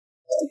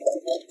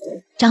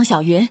张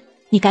小云，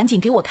你赶紧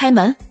给我开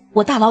门！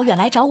我大老远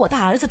来找我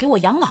大儿子给我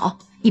养老，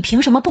你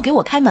凭什么不给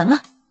我开门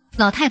啊？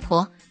老太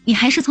婆，你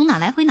还是从哪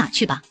来回哪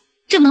去吧，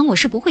这门我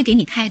是不会给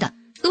你开的，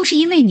都是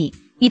因为你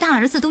大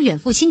儿子都远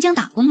赴新疆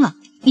打工了，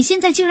你现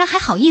在竟然还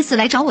好意思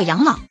来找我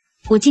养老。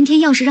我今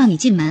天要是让你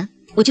进门，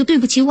我就对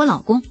不起我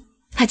老公。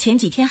他前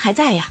几天还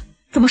在呀，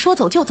怎么说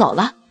走就走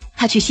了？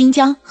他去新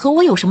疆和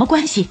我有什么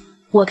关系？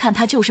我看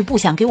他就是不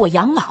想给我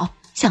养老，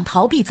想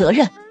逃避责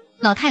任。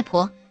老太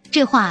婆，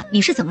这话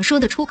你是怎么说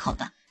得出口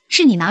的？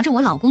是你拿着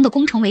我老公的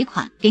工程尾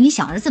款给你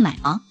小儿子买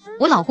房，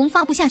我老公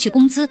发不下去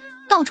工资，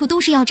到处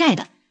都是要债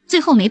的，最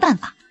后没办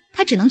法，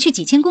他只能去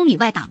几千公里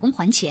外打工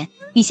还钱。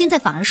你现在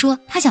反而说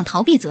他想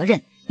逃避责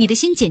任，你的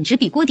心简直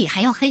比锅底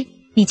还要黑。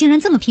你竟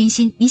然这么偏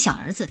心你小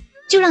儿子，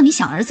就让你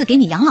小儿子给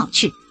你养老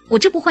去，我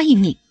这不欢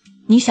迎你。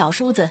你小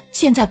叔子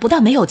现在不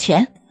但没有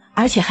钱，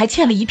而且还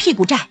欠了一屁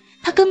股债，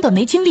他根本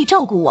没精力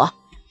照顾我。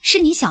是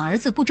你小儿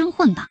子不争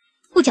混的，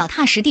不脚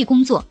踏实地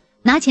工作，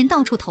拿钱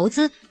到处投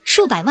资，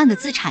数百万的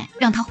资产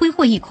让他挥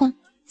霍一空。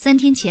3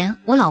天前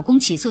我老公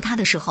起诉他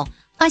的时候，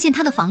发现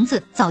他的房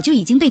子早就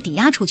已经被抵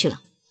押出去了。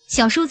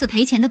小叔子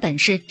赔钱的本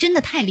事真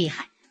的太厉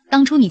害，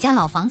当初你家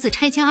老房子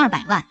拆迁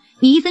200万，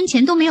你1分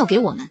钱都没有给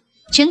我们，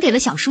全给了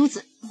小叔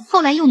子，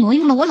后来又挪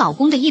用了我老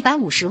公的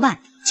150万，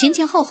前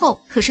前后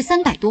后可是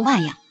300多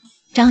万呀。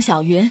张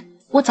小云，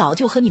我早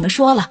就和你们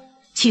说了，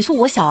起诉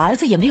我小儿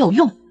子也没有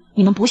用，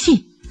你们不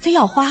信，非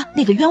要花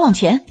那个冤枉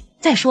钱。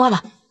再说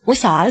了，我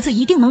小儿子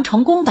一定能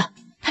成功的，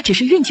他只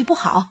是运气不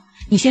好。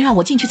你先让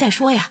我进去再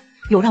说呀，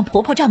有让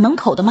婆婆站门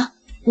口的吗？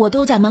我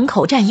都在门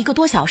口站1个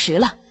多小时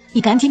了，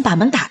你赶紧把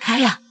门打开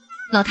呀。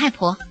老太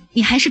婆，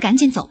你还是赶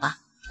紧走吧，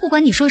不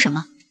管你说什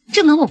么，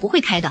这门我不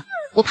会开的，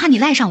我怕你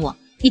赖上我，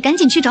你赶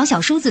紧去找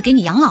小叔子给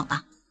你养老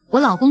吧。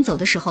我老公走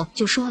的时候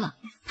就说了，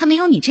他没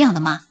有你这样的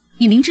妈，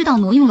你明知道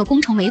挪用了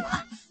工程尾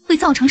款会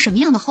造成什么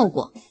样的后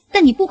果，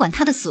但你不管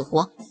他的死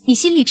活，你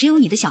心里只有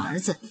你的小儿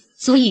子，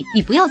所以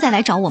你不要再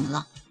来找我们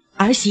了。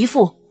儿媳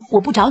妇，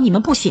我不找你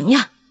们不行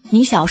呀。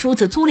你小叔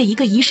子租了一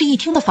个1室1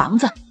厅的房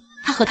子，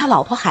他和他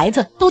老婆孩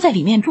子都在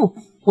里面住，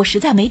我实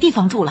在没地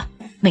方住了，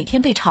每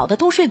天被吵得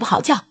都睡不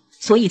好觉，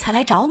所以才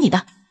来找你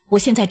的。我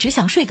现在只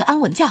想睡个安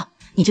稳觉，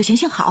你就行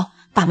行好，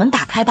把门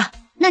打开吧。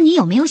那你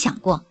有没有想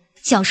过，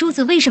小叔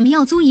子为什么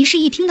要租1室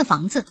1厅的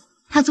房子？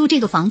他租这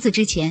个房子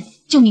之前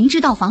就明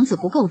知道房子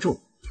不够住，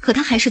可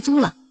他还是租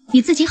了，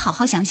你自己好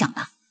好想想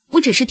吧。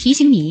我只是提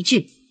醒你一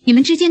句，你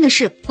们之间的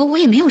事和我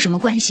也没有什么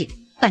关系，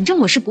反正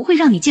我是不会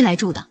让你进来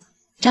住的。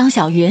张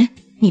小云，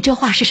你这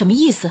话是什么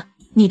意思？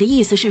你的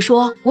意思是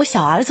说我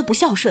小儿子不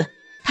孝顺，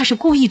他是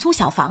故意租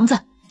小房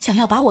子想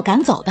要把我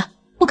赶走的？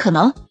不可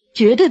能，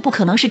绝对不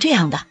可能是这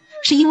样的，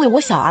是因为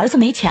我小儿子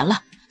没钱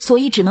了，所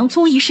以只能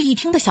租1室1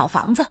厅的小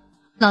房子。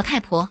老太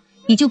婆，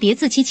你就别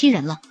自欺欺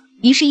人了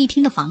，1室1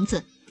厅的房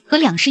子和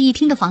2室1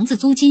厅的房子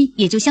租金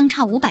也就相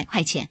差500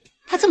块钱，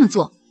他这么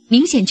做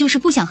明显就是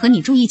不想和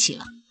你住一起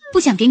了，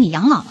不想给你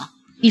养老了，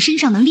你身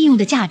上能利用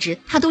的价值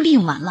他都利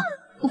用完了，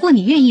不过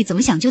你愿意怎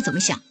么想就怎么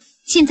想，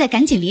现在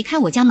赶紧离开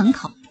我家门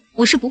口，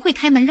我是不会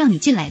开门让你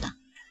进来的。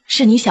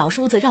是你小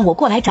叔子让我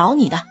过来找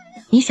你的，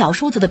你小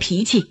叔子的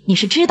脾气你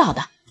是知道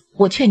的，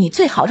我劝你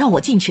最好让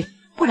我进去，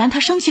不然他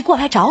生气过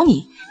来找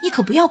你，你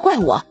可不要怪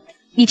我。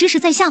你这是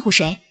在吓唬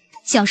谁？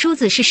小叔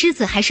子是狮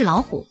子还是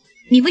老虎？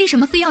你为什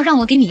么非要让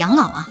我给你养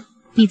老啊？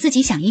你自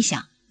己想一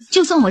想，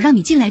就算我让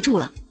你进来住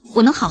了，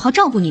我能好好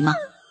照顾你吗？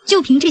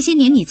就凭这些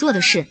年你做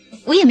的事，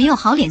我也没有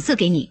好脸色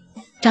给你。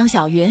张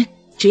小云，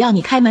只要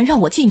你开门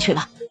让我进去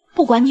了，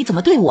不管你怎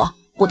么对我，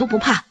我都不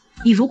怕。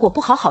你如果不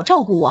好好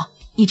照顾我，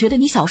你觉得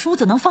你小叔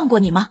子能放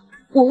过你吗？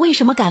我为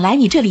什么敢来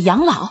你这里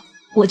养老？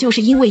我就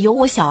是因为有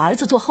我小儿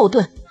子做后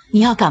盾，你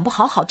要敢不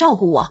好好照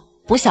顾我，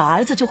我小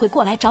儿子就会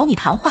过来找你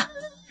谈话。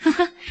呵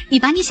呵，你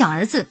把你小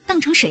儿子当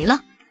成谁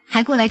了？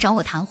还过来找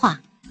我谈话？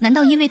难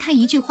道因为他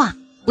一句话，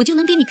我就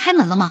能给你开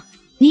门了吗？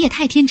你也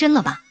太天真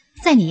了吧！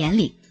在你眼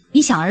里，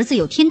你小儿子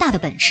有天大的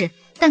本事，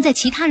但在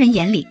其他人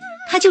眼里，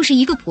他就是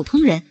一个普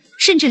通人，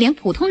甚至连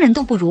普通人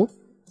都不如。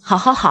好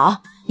好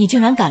好，你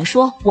竟然敢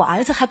说我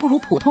儿子还不如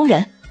普通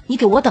人，你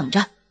给我等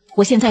着，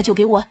我现在就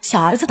给我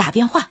小儿子打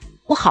电话，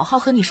我好好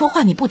和你说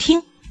话你不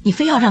听，你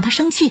非要让他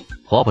生气。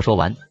婆婆说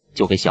完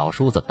就给小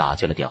叔子打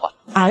去了电话。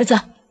儿子，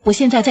我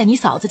现在在你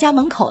嫂子家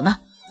门口呢，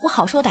我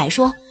好说歹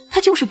说，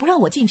他就是不让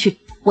我进去，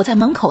我在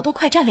门口都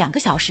快站2个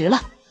小时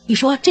了，你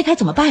说这该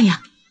怎么办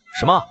呀？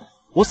什么？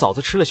我嫂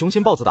子吃了雄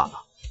心豹子胆了，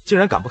竟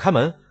然敢不开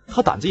门，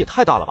她胆子也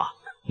太大了吧？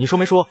你说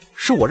没说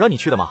是我让你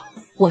去的吗？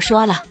我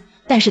说了，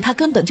但是他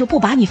根本就不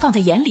把你放在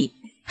眼里，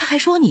他还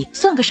说你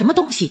算个什么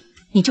东西，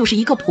你就是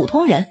一个普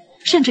通人，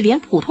甚至连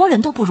普通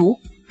人都不如，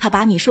他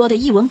把你说的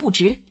一文不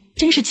值，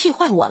真是气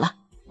坏我了，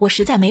我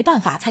实在没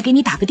办法才给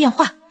你打个电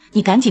话，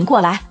你赶紧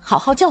过来好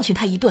好教训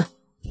他一顿。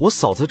我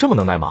嫂子这么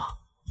能耐吗？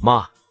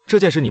妈，这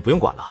件事你不用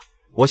管了，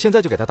我现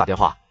在就给他打电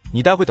话，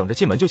你待会等着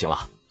进门就行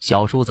了。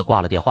小叔子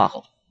挂了电话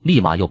后，立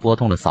马又拨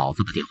通了嫂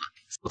子的电话。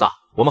嫂子，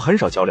我们很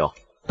少交流，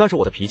但是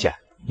我的脾气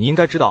你应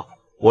该知道，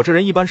我这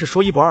人一般是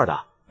说一不二的，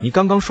你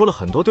刚刚说了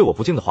很多对我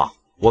不敬的话，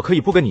我可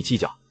以不跟你计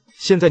较，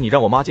现在你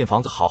让我妈进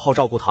房子好好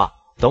照顾她，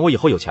等我以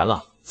后有钱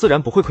了，自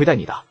然不会亏待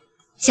你的。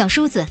小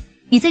叔子，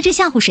你在这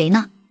吓唬谁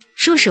呢？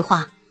说实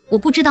话，我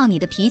不知道你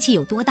的脾气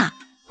有多大，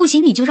不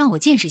行你就让我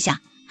见识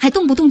下，还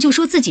动不动就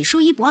说自己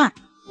说一不二。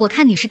我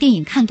看你是电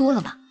影看多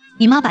了吧？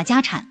你妈把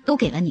家产都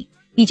给了你，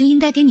你就应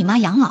该给你妈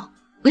养老，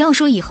不要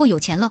说以后有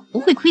钱了不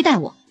会亏待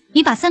我。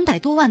你把300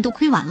多万都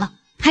亏完了，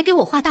还给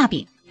我画大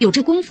饼，有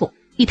这功夫，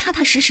你踏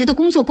踏实实的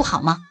工作不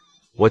好吗？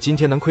我今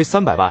天能亏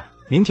300万，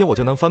明天我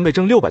就能翻倍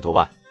挣600多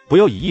万。不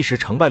要以一时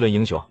成败论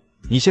英雄。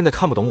你现在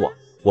看不懂我，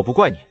我不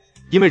怪你，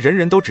因为人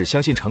人都只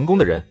相信成功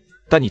的人。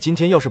但你今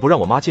天要是不让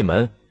我妈进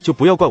门，就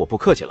不要怪我不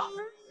客气了。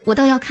我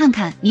倒要看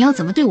看你要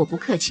怎么对我不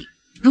客气。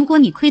如果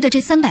你亏的这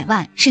300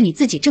万是你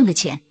自己挣的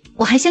钱，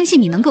我还相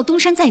信你能够东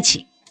山再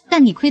起。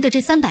但你亏的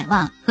这300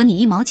万和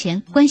你1毛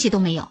钱关系都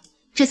没有。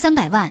这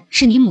300万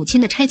是你母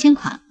亲的拆迁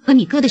款和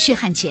你哥的血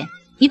汗钱，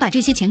你把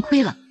这些钱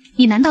亏了，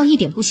你难道一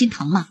点不心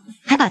疼吗？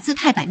还把姿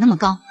态摆那么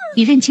高，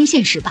你认清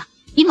现实吧，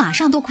你马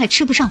上都快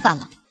吃不上饭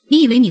了。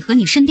你以为你和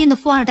你身边的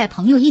富二代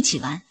朋友一起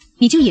玩，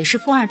你就也是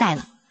富二代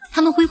了？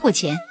他们挥霍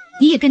钱，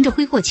你也跟着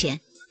挥霍钱。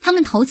他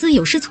们投资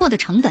有试错的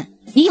成本，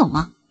你有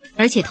吗？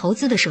而且投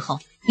资的时候，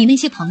你那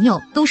些朋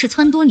友都是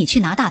撺掇你去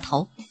拿大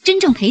头，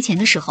真正赔钱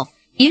的时候，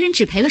别人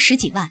只赔了10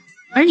几万，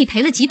而你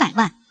赔了几百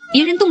万。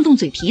别人动动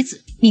嘴皮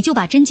子，你就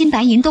把真金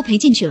白银都赔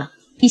进去了，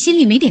你心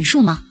里没点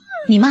数吗？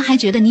你妈还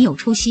觉得你有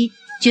出息，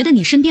觉得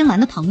你身边玩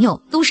的朋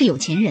友都是有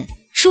钱人，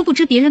殊不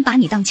知别人把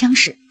你当枪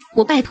使。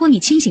我拜托你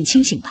清醒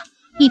清醒吧，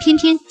一天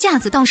天架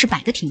子倒是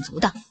摆得挺足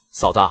的。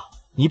嫂子，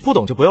你不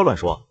懂就不要乱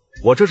说，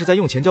我这是在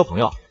用钱交朋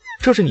友，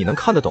这是你能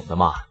看得懂的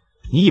吗？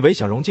你以为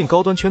想融进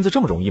高端圈子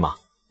这么容易吗？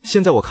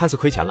现在我看似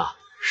亏钱了，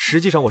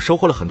实际上我收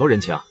获了很多人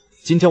情。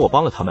今天我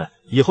帮了他们，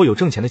以后有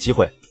挣钱的机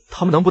会，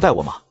他们能不带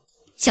我吗？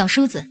小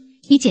叔子，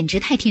你简直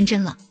太天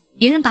真了，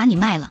别人把你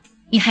卖了，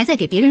你还在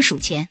给别人数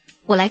钱。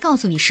我来告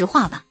诉你实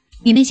话吧，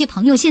你那些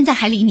朋友现在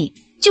还理你，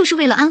就是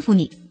为了安抚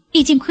你，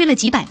毕竟亏了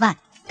几百万，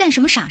干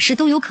什么傻事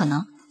都有可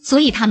能，所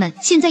以他们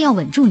现在要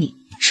稳住你，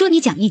说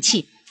你讲义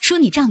气，说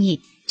你仗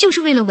义，就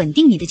是为了稳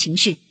定你的情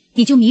绪，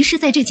你就迷失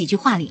在这几句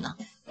话里了。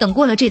等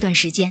过了这段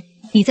时间，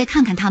你再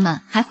看看他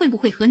们还会不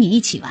会和你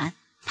一起玩，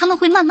他们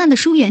会慢慢的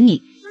疏远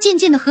你，渐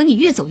渐的和你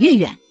越走越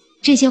远。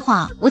这些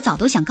话我早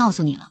都想告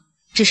诉你了，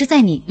只是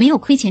在你没有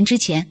亏钱之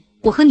前，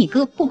我和你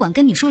哥不管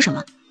跟你说什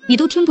么，你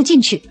都听不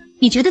进去。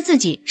你觉得自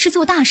己是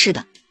做大事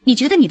的，你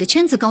觉得你的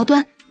圈子高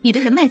端，你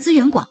的人脉资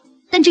源广，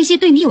但这些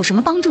对你有什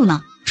么帮助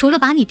呢？除了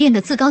把你变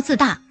得自高自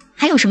大，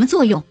还有什么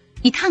作用？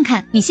你看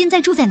看你现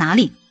在住在哪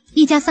里，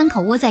一家3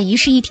口窝在一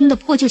室一厅的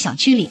破旧小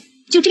区里，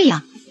就这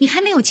样，你还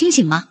没有清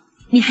醒吗？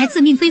你还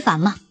自命非凡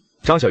吗？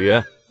张小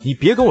云，你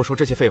别跟我说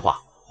这些废话，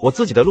我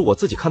自己的路我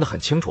自己看得很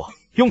清楚，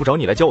用不着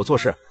你来教我做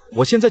事。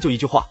我现在就一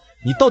句话，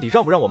你到底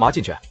让不让我妈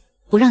进去？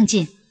不让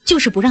进就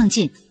是不让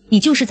进，你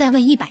就是再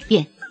问100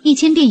遍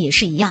1000遍也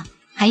是一样。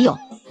还有，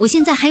我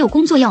现在还有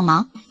工作要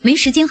忙，没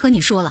时间和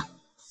你说了。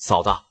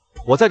嫂子，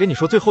我再给你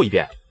说最后一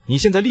遍，你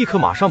现在立刻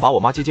马上把我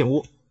妈接进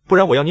屋，不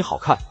然我要你好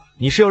看。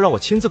你是要让我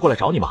亲自过来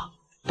找你吗？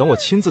等我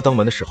亲自登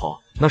门的时候，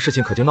那事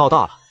情可就闹大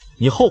了，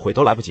你后悔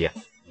都来不及。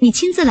你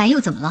亲自来又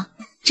怎么了？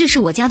这是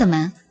我家的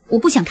门，我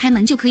不想开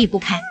门就可以不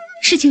开，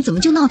事情怎么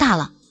就闹大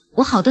了？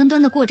我好端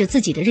端的过着自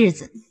己的日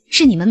子，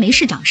是你们没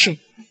事找事。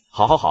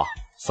好好好，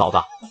嫂子，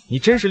你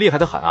真是厉害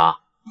的很啊！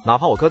哪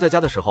怕我哥在家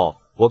的时候，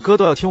我哥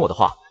都要听我的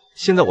话。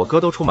现在我哥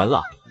都出门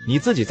了，你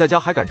自己在家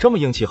还敢这么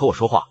硬气和我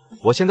说话？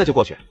我现在就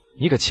过去，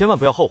你可千万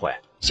不要后悔。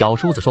小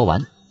叔子说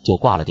完就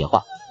挂了电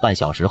话。半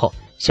小时后，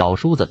小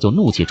叔子就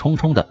怒气冲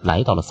冲地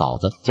来到了嫂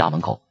子家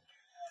门口。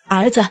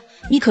儿子，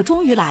你可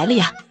终于来了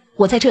呀！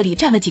我在这里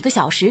站了几个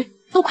小时，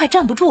都快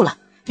站不住了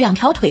，2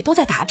条腿都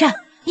在打颤。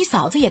你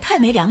嫂子也太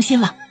没良心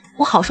了，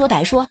我好说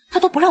歹说，她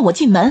都不让我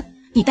进门。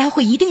你待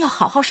会一定要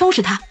好好收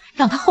拾她，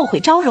让她后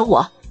悔招惹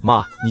我。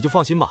妈，你就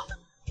放心吧，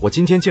我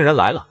今天竟然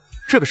来了，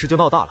这个事就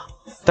闹大了。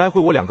待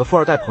会我2个富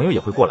二代朋友也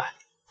会过来，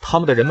他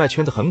们的人脉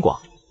圈子很广，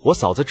我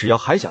嫂子只要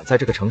还想在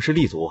这个城市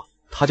立足，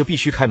她就必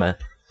须开门。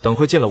等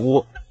会进了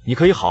屋，你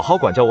可以好好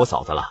管教我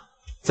嫂子了，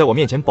在我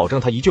面前保证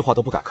她一句话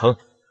都不敢吭。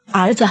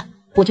儿子，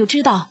我就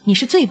知道你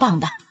是最棒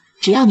的，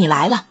只要你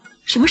来了，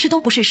什么事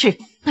都不是事。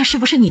那是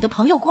不是你的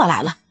朋友过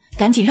来了？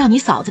赶紧让你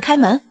嫂子开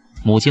门。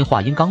母亲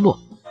话音刚落，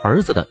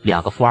儿子的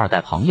2个富二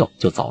代朋友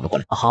就走了过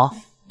来。好，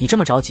你这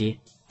么着急，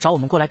找我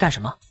们过来干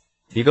什么？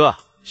李哥、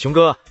熊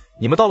哥，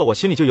你们到了我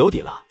心里就有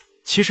底了。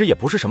其实也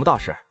不是什么大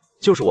事，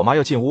就是我妈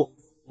要进屋，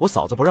我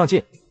嫂子不让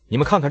进，你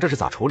们看看这是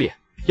咋处理？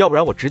要不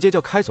然我直接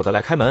叫开锁的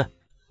来开门。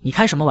你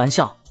开什么玩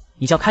笑？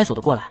你叫开锁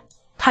的过来，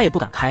他也不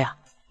敢开啊。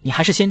你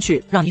还是先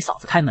去让你嫂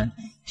子开门，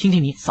听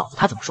听你嫂子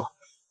她怎么说。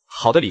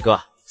好的，李哥，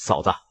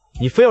嫂子，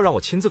你非要让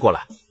我亲自过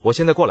来，我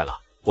现在过来了。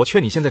我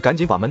劝你现在赶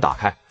紧把门打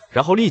开，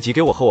然后立即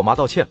给我和我妈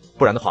道歉，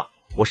不然的话，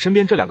我身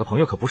边这2个朋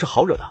友可不是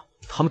好惹的，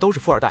他们都是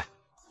富二代。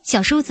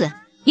小叔子，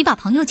你把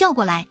朋友叫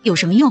过来有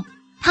什么用？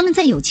他们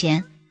再有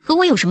钱和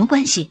我有什么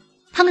关系？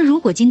他们如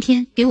果今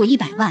天给我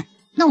100万，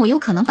那我有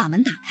可能把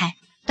门打开，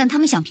但他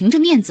们想凭着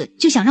面子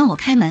就想让我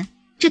开门，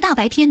这大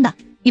白天的，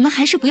你们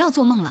还是不要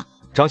做梦了。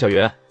张小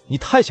云，你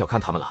太小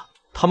看他们了，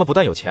他们不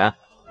但有钱，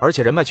而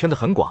且人脉圈子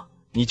很广，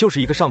你就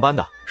是一个上班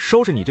的，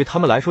收拾你对他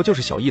们来说就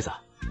是小意思。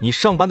你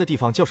上班的地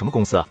方叫什么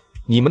公司？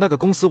你们那个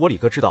公司我李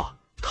哥知道，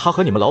他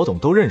和你们老总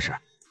都认识。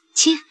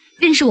切，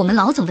认识我们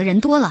老总的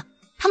人多了，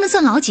他们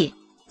算老几？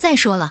再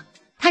说了，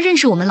他认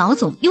识我们老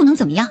总又能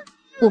怎么样？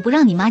我不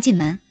让你妈进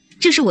门，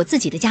这是我自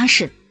己的家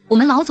事，我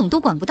们老总都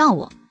管不到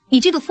我，你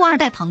这个富二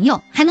代朋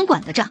友还能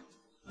管得着？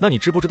那你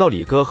知不知道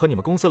李哥和你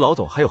们公司老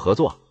总还有合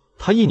作？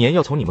他一年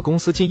要从你们公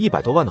司进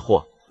100多万的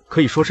货，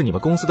可以说是你们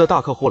公司的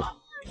大客户了。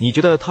你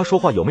觉得他说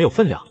话有没有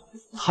分量？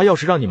他要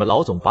是让你们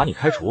老总把你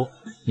开除，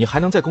你还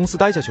能在公司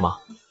待下去吗？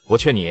我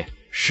劝你，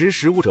识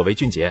时务者为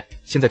俊杰，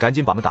现在赶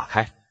紧把门打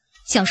开。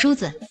小叔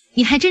子，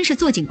你还真是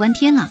坐井观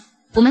天啊！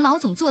我们老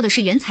总做的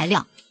是原材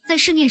料，在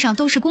市面上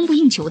都是供不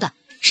应求的，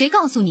谁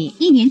告诉你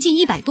一年进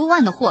100多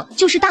万的货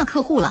就是大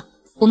客户了？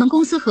我们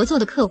公司合作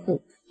的客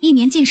户，一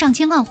年进上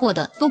千万货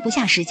的都不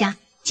下10家，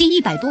进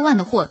100多万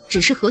的货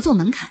只是合作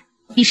门槛。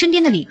你身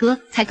边的李哥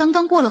才刚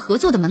刚过了合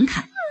作的门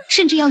槛，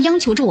甚至要央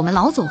求着我们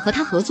老总和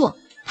他合作，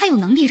他有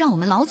能力让我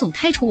们老总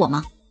开除我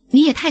吗？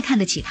你也太看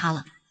得起他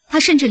了，他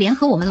甚至连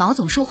和我们老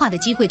总说话的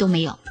机会都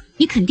没有。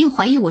你肯定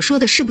怀疑我说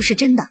的是不是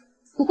真的，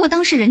不过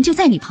当事人就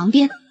在你旁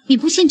边，你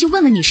不信就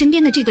问问你身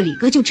边的这个李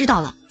哥就知道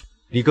了。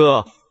李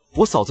哥，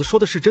我嫂子说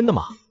的是真的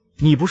吗？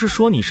你不是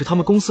说你是他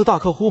们公司大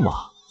客户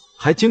吗？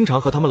还经常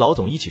和他们老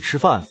总一起吃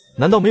饭，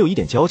难道没有一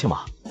点交情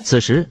吗？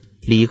此时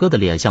李哥的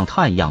脸像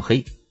炭一样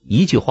黑，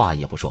一句话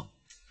也不说。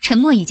沉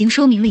默已经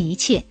说明了一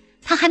切，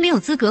他还没有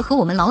资格和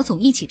我们老总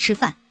一起吃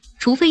饭，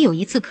除非有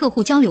一次客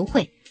户交流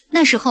会，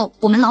那时候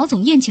我们老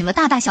总宴请了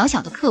大大小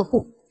小的客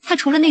户，他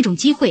除了那种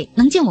机会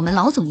能见我们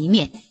老总一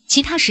面，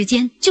其他时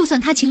间就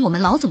算他请我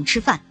们老总吃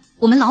饭，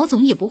我们老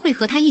总也不会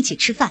和他一起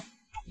吃饭。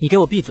你给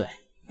我闭嘴！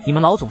你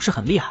们老总是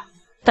很厉害，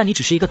但你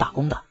只是一个打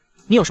工的，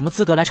你有什么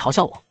资格来嘲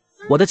笑我？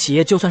我的企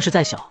业就算是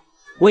再小，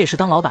我也是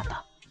当老板的，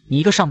你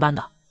一个上班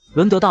的，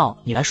轮得到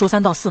你来说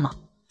3道4吗？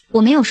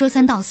我没有说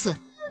3道4，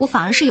我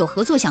反而是有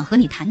合作想和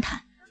你谈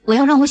谈，我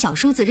要让我小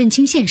叔子认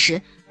清现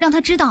实，让他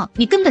知道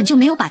你根本就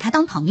没有把他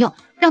当朋友，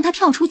让他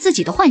跳出自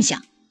己的幻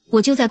想。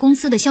我就在公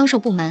司的销售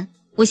部门，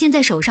我现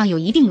在手上有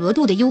一定额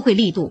度的优惠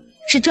力度，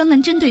是专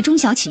门针对中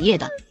小企业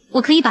的，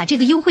我可以把这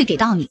个优惠给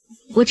到你。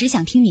我只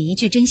想听你一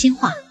句真心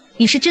话，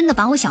你是真的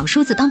把我小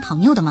叔子当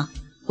朋友的吗？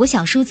我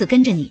小叔子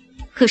跟着你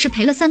可是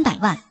赔了300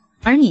万，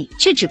而你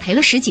却只赔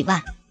了10几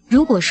万。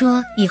如果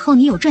说以后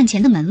你有赚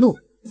钱的门路，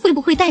会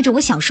不会带着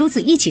我小叔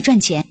子一起赚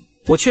钱？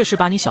我确实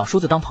把你小叔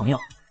子当朋友，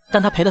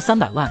但他赔了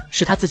300万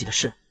是他自己的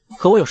事，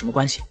和我有什么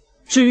关系？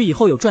至于以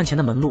后有赚钱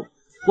的门路，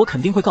我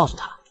肯定会告诉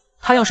他，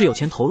他要是有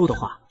钱投入的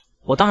话，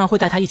我当然会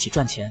带他一起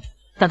赚钱，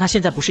但他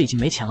现在不是已经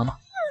没钱了吗？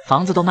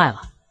房子都卖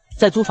了，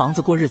再租房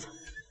子过日子。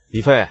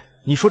李飞，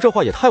你说这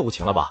话也太无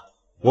情了吧！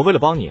我为了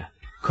帮你，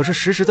可是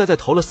实实在在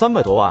投了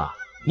300多万啊，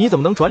你怎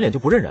么能转脸就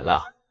不认人了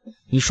啊？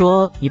你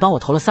说你帮我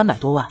投了300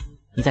多万，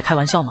你在开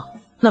玩笑吗？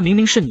那明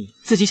明是你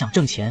自己想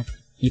挣钱，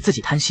你自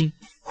己贪心，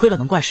亏了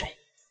能怪谁？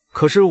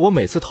可是我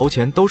每次投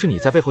钱都是你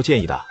在背后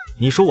建议的，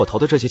你说我投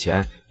的这些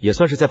钱也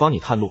算是在帮你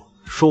探路，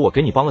说我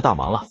给你帮了大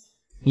忙了。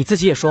你自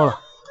己也说了，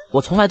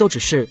我从来都只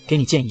是给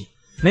你建议，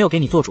没有给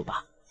你做主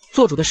吧？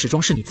做主的始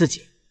终是你自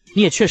己，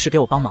你也确实给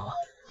我帮忙了，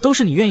都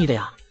是你愿意的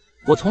呀。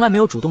我从来没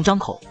有主动张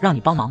口让你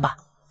帮忙吧？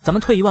咱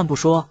们退一万步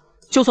说，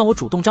就算我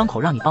主动张口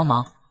让你帮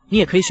忙，你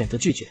也可以选择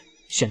拒绝，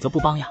选择不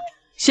帮呀。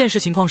现实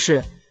情况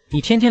是，你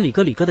天天李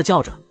哥李哥的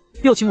叫着，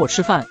又请我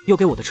吃饭，又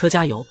给我的车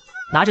加油，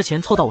拿着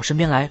钱凑到我身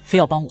边来，非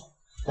要帮我，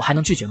我还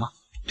能拒绝吗？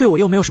对我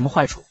又没有什么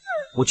坏处，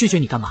我拒绝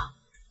你干嘛？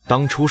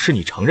当初是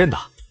你承认的，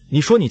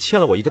你说你欠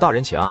了我一个大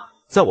人情啊，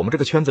在我们这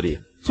个圈子里，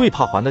最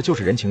怕还的就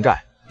是人情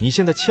债。你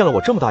现在欠了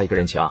我这么大一个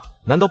人情，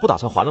难道不打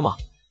算还了吗？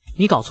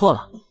你搞错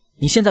了，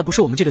你现在不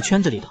是我们这个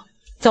圈子里的，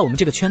在我们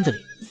这个圈子里，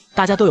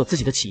大家都有自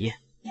己的企业，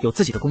有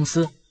自己的公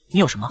司，你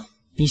有什么？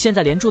你现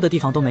在连住的地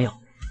方都没有，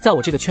在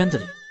我这个圈子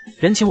里，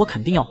人情我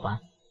肯定要还，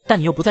但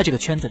你又不在这个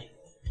圈子里，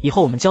以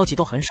后我们交集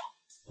都很少，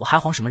我还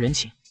还什么人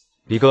情？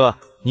李哥，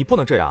你不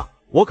能这样，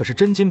我可是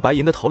真金白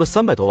银的投了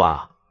300多万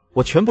啊，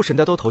我全部身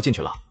家都投进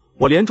去了，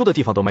我连住的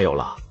地方都没有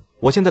了，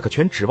我现在可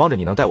全指望着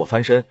你能带我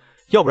翻身，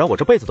要不然我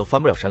这辈子都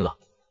翻不了身了。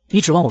你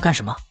指望我干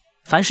什么？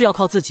凡事要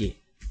靠自己，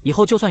以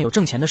后就算有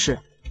挣钱的事，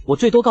我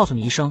最多告诉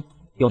你一声，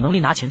有能力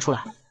拿钱出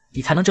来，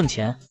你才能挣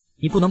钱，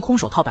你不能空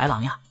手套白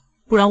狼呀，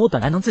不然我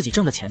本来能自己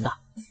挣的钱的，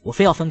我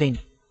非要分给你，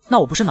那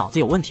我不是脑子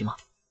有问题吗？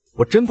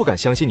我真不敢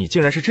相信你竟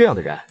然是这样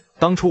的人，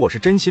当初我是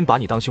真心把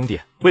你当兄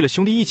弟，为了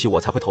兄弟义气我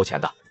才会投钱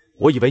的，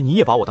我以为你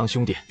也把我当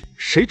兄弟，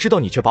谁知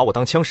道你却把我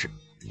当枪使。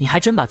你还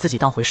真把自己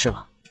当回事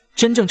了，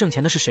真正挣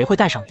钱的是谁会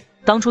带上你？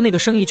当初那个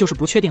生意就是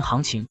不确定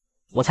行情，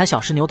我才小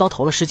试牛刀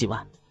投了10几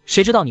万，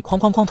谁知道你哐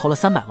哐哐投了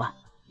300万，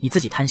你自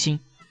己贪心，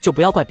就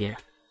不要怪别人。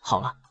好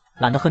了，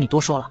懒得和你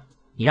多说了，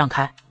你让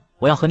开，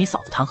我要和你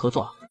嫂子谈合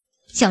作了。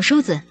小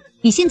叔子，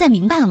你现在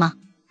明白了吗？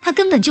他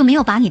根本就没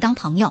有把你当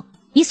朋友，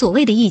你所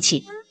谓的义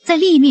气，在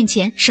利益面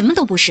前什么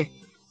都不是。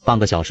半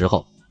个小时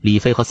后，李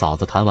飞和嫂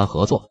子谈完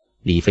合作，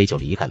李飞就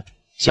离开了。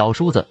小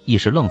叔子一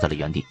时愣在了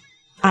原地。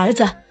儿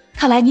子，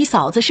看来你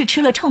嫂子是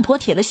吃了秤砣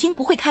铁了心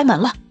不会开门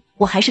了，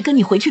我还是跟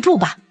你回去住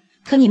吧。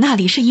可你那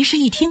里是一室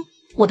一厅，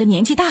我的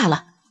年纪大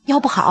了，腰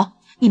不好，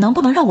你能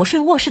不能让我睡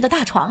卧室的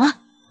大床啊？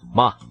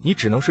妈，你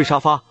只能睡沙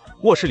发，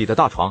卧室里的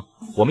大床，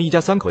我们一家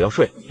3口要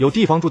睡，有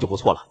地方住就不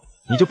错了，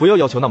你就不要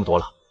要求那么多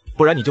了，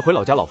不然你就回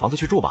老家老房子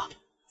去住吧。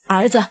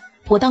儿子，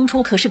我当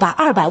初可是把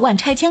200万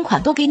拆迁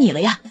款都给你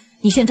了呀，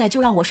你现在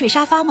就让我睡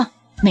沙发吗？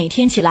每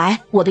天起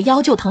来我的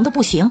腰就疼得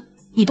不行，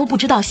你都不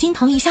知道心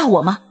疼一下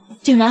我吗？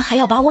竟然还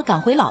要把我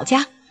赶回老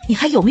家，你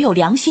还有没有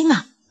良心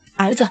啊？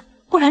儿子，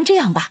不然这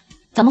样吧，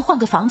咱们换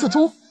个房子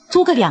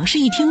租个2室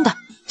1厅的，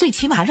最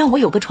起码让我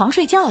有个床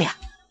睡觉呀。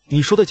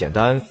你说的简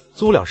单，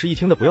租2室1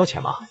厅的不要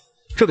钱吗？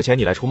这个钱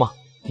你来出吗？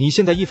你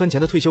现在1分钱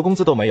的退休工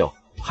资都没有，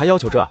还要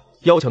求这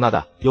要求那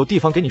的，有地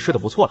方给你睡得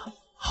不错了。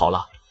好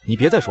了，你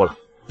别再说了，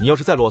你要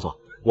是再啰嗦，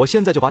我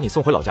现在就把你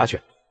送回老家去。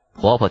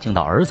婆婆听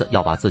到儿子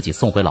要把自己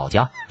送回老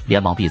家，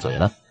连忙闭嘴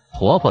了。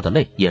婆婆的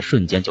泪也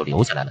瞬间就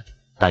流下来了，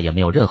但也没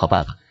有任何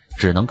办法，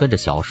只能跟着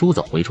小叔子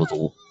回出祖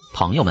屋。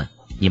朋友们，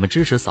你们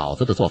支持嫂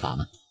子的做法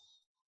吗？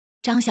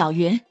张小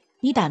云，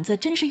你胆子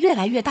真是越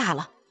来越大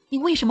了，你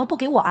为什么不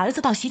给我儿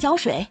子倒洗脚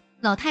水？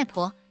老太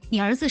婆，你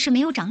儿子是没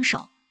有长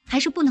手，还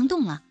是不能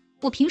动了？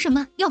我凭什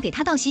么要给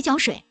他倒洗脚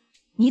水？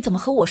你怎么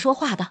和我说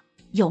话的？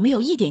有没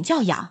有一点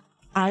教养？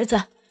儿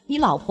子，你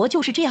老婆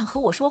就是这样和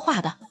我说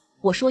话的，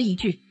我说一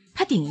句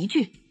他顶一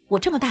句，我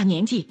这么大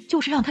年纪就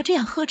是让他这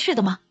样呵斥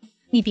的吗？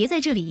你别在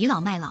这里倚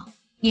老卖老，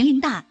年龄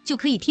大就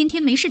可以天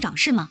天没事找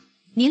事吗？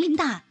年龄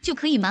大就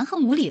可以蛮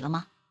横无理了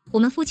吗？我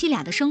们夫妻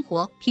俩的生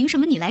活凭什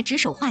么你来指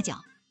手画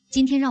脚？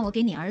今天让我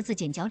给你儿子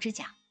剪脚趾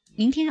甲，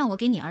明天让我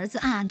给你儿子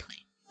按按腿，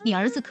你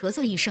儿子咳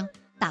嗽一声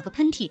打个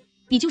喷嚏，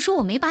你就说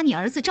我没把你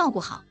儿子照顾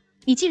好。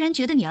你既然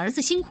觉得你儿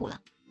子辛苦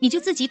了，你就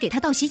自己给他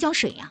倒洗脚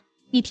水呀。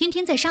你天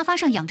天在沙发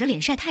上仰着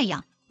脸晒太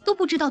阳，都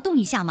不知道动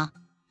一下吗？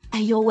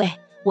哎呦喂，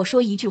我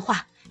说一句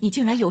话，你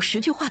竟然有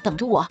10句话等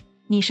着我。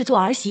你是做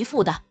儿媳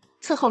妇的，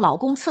伺候老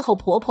公伺候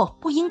婆婆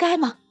不应该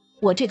吗？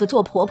我这个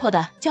做婆婆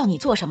的叫你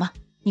做什么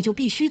你就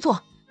必须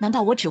做，难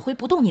道我指挥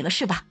不动你了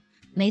是吧？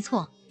没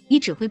错，你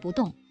指挥不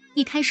动。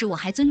一开始我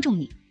还尊重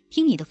你，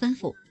听你的吩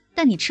咐，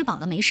但你吃饱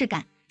了没事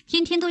干，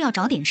天天都要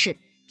找点事，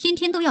天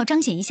天都要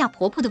彰显一下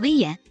婆婆的威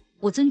严。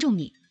我尊重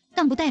你，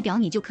但不代表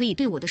你就可以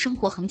对我的生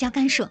活横加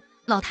干涉。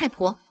老太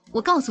婆，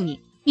我告诉你，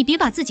你别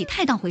把自己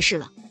太当回事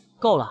了。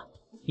够了，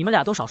你们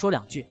俩都少说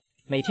2句，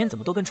每天怎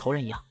么都跟仇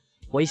人一样。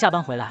我一下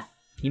班回来，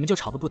你们就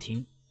吵个不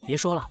停，别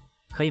说了，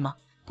可以吗？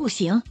不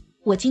行，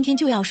我今天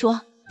就要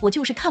说，我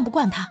就是看不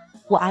惯他。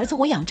我儿子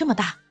我养这么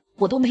大，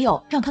我都没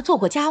有让他做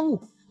过家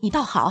务，你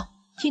倒好，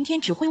天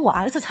天指挥我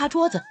儿子擦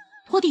桌子、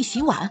拖地、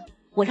洗碗。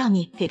我让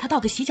你给他倒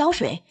个洗脚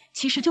水，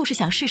其实就是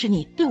想试试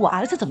你对我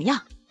儿子怎么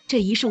样。这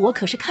一试我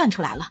可是看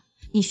出来了，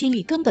你心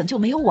里根本就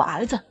没有我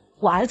儿子。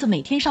我儿子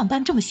每天上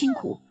班这么辛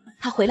苦，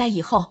他回来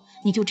以后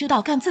你就知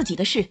道干自己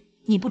的事，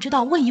你不知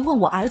道问一问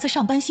我儿子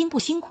上班辛不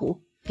辛苦，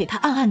给他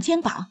按按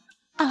肩膀，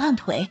按按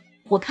腿。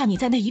我看你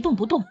在那一动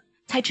不动，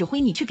才指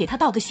挥你去给他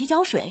倒个洗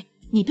脚水。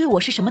你对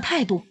我是什么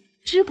态度，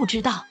知不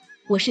知道？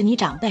我是你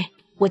长辈，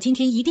我今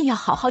天一定要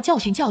好好教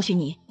训教训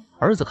你。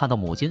儿子看到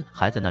母亲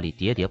还在那里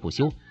喋喋不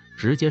休，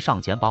直接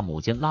上前把母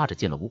亲拉着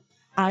进了屋。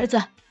儿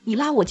子，你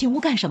拉我进屋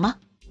干什么？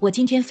我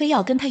今天非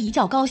要跟他一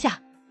较高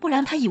下，不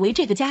然他以为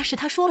这个家是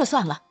他说了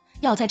算了，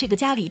要在这个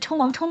家里称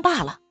王称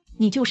霸了。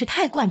你就是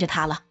太惯着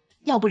他了，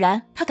要不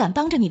然他敢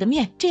当着你的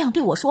面这样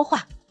对我说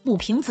话。母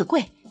凭子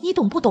贵，你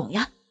懂不懂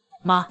呀？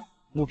妈，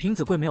母凭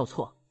子贵没有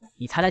错，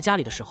你才来家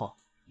里的时候，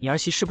你儿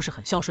媳是不是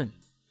很孝顺你，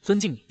尊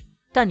敬你？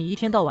但你一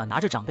天到晚拿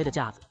着长辈的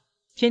架子，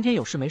天天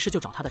有事没事就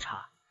找他的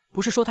茬，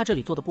不是说他这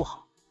里做的不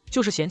好，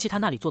就是嫌弃他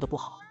那里做的不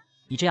好。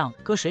你这样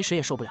搁谁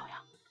也受不了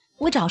呀。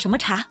我找什么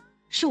茬？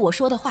是我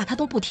说的话他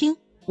都不听，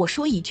我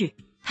说一句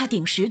他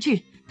顶10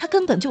句，他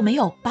根本就没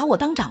有把我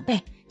当长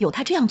辈，有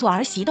他这样做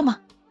儿媳的吗？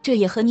这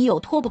也和你有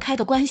脱不开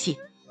的关系。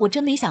我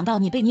真没想到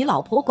你被你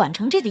老婆管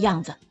成这个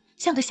样子，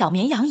像个小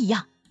绵羊一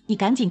样。你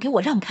赶紧给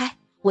我让开，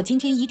我今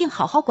天一定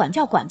好好管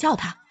教管教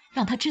他，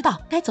让他知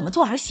道该怎么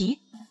做儿媳。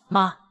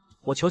妈，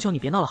我求求你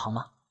别闹了好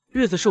吗？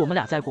日子是我们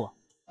俩在过，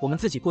我们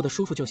自己过得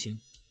舒服就行，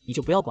你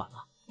就不要管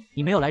了。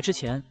你没有来之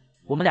前，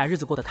我们俩日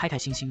子过得开开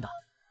心心的，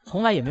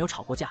从来也没有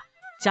吵过架，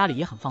家里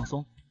也很放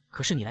松。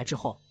可是你来之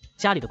后，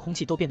家里的空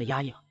气都变得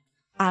压抑了。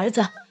儿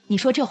子，你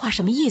说这话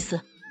什么意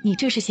思？你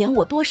这是嫌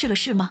我多事了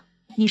是吗？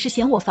你是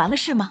嫌我烦了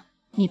是吗？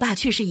你爸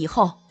去世以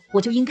后，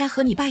我就应该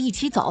和你爸一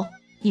起走。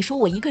你说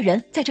我一个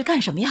人在这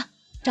干什么呀？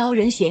招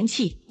人嫌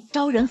弃，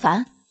招人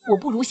烦，我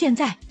不如现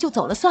在就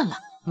走了算了。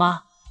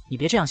妈，你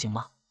别这样行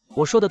吗？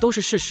我说的都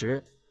是事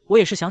实，我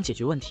也是想解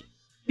决问题，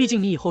毕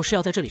竟你以后是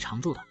要在这里常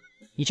住的。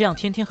你这样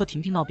天天和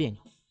婷婷闹别扭，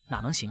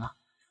哪能行啊？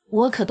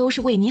我可都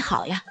是为你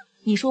好呀，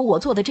你说我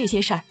做的这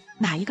些事儿，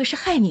哪一个是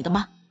害你的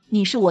吗？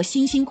你是我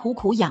辛辛苦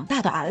苦养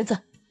大的儿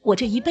子，我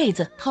这一辈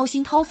子掏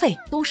心掏肺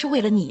都是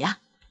为了你呀。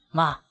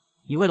妈，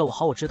你为了我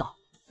好我知道，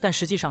但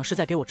实际上是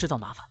在给我制造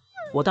麻烦。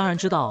我当然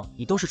知道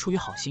你都是出于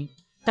好心，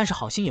但是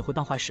好心也会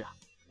办坏事啊。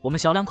我们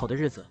小两口的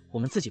日子我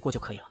们自己过就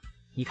可以了。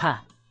你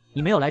看，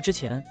你没有来之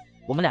前，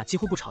我们俩几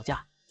乎不吵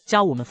架，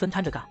家务我们分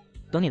摊着干。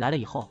等你来了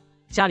以后，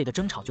家里的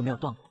争吵就没有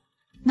断过。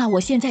那我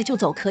现在就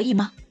走可以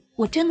吗？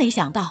我真没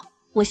想到，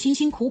我辛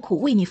辛苦苦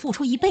为你付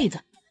出一辈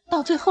子，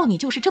到最后你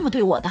就是这么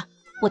对我的。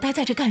我待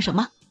在这干什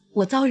么？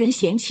我遭人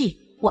嫌弃，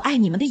我碍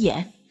你们的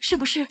眼，是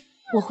不是？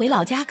我回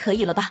老家可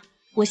以了吧？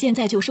我现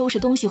在就收拾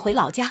东西回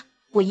老家，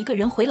我一个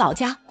人回老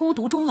家孤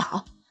独终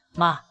老。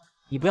妈，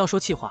你不要说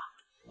气话，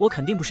我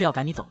肯定不是要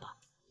赶你走的，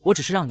我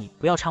只是让你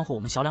不要掺和我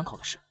们小两口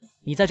的事。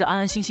你在这安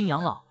安心心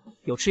养老，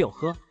有吃有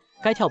喝，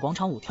该跳广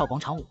场舞跳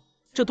广场舞，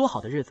这多好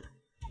的日子，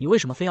你为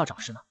什么非要找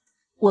事呢？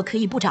我可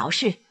以不找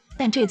事，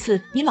但这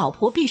次你老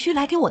婆必须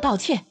来给我道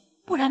歉，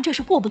不然这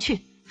事过不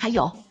去。还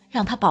有，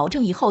让她保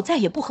证以后再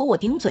也不和我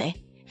顶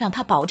嘴，让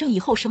她保证以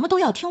后什么都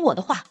要听我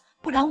的话，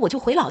不然我就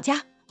回老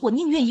家，我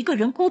宁愿一个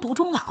人孤独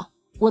终老。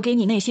我给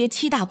你那些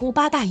七大姑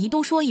八大姨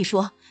都说一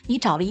说，你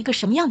找了一个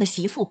什么样的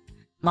媳妇？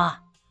妈，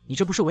你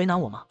这不是为难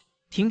我吗？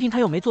婷婷她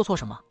又没做错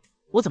什么，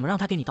我怎么让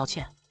她给你道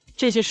歉？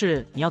这些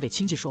事你要给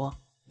亲戚说，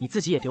你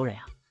自己也丢人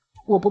呀。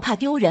我不怕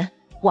丢人，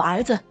我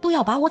儿子都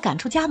要把我赶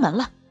出家门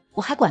了，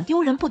我还管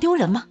丢人不丢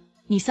人吗？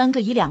你3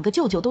个姨2个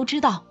舅舅都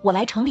知道我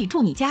来城里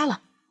住你家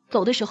了，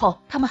走的时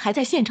候他们还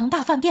在县城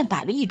大饭店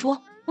摆了一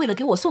桌，为了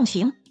给我送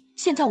行。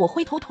现在我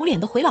灰头土脸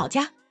的回老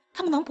家，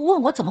他们能不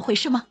问我怎么回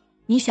事吗？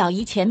你小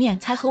姨前面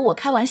才和我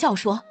开玩笑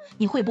说，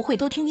你会不会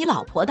都听你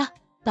老婆的？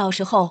到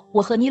时候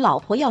我和你老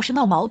婆要是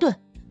闹矛盾，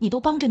你都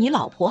帮着你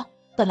老婆。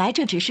本来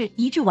这只是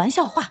一句玩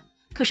笑话，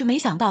可是没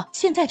想到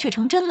现在却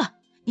成真了。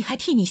你还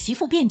替你媳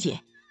妇辩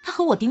解，她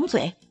和我顶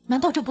嘴，难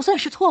道这不算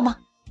是错吗？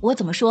我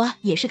怎么说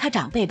也是她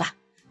长辈吧，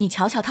你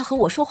瞧瞧她和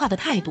我说话的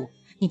态度，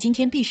你今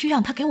天必须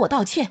让她给我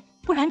道歉，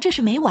不然这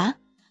事没完。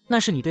那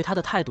是你对她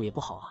的态度也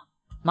不好啊。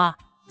妈，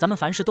咱们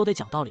凡事都得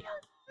讲道理啊，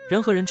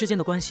人和人之间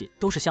的关系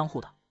都是相互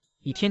的，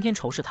你天天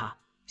仇视她，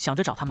想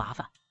着找她麻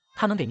烦，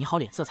她能给你好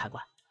脸色才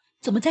怪。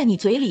怎么在你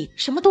嘴里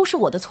什么都是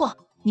我的错？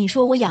你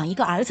说我养一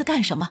个儿子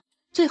干什么？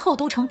最后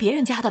都成别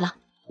人家的了，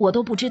我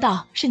都不知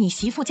道是你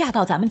媳妇嫁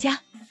到咱们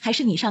家，还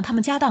是你上他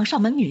们家当上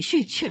门女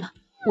婿去了。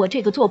我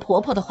这个做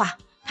婆婆的话，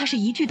她是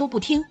一句都不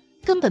听，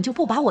根本就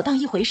不把我当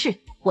一回事。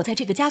我在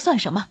这个家算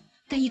什么？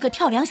跟一个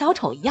跳梁小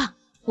丑一样。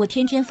我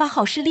天天发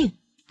号施令，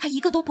她一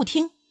个都不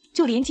听，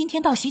就连今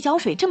天倒洗脚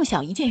水这么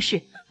小一件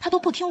事，她都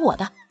不听我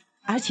的。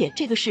而且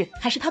这个事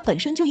还是她本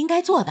身就应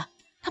该做的，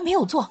她没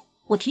有做，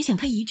我提醒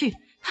她一句，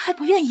她还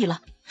不愿意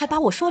了，还把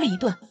我说了一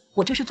顿。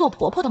我这是做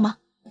婆婆的吗？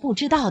不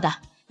知道的，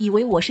以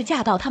为我是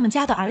嫁到他们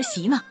家的儿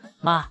媳呢。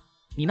妈，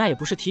你那也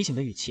不是提醒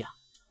的语气啊，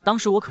当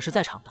时我可是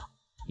在场的，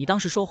你当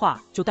时说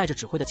话就带着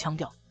指挥的腔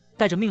调，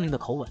带着命令的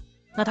口吻，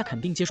那他肯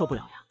定接受不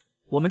了呀。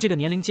我们这个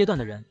年龄阶段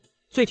的人，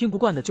最听不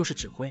惯的就是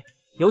指挥，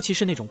尤其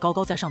是那种高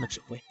高在上的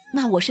指挥。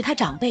那我是他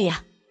长辈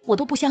呀，我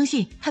都不相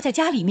信他在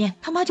家里面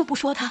他妈就不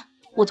说他，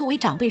我作为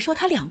长辈说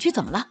他2句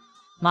怎么了？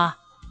妈，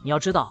你要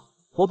知道，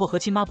婆婆和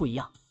亲妈不一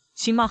样，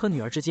亲妈和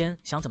女儿之间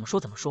想怎么说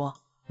怎么说，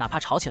哪怕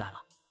吵起来了，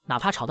哪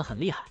怕吵得很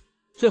厉害，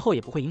最后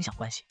也不会影响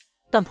关系。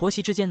但婆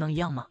媳之间能一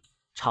样吗？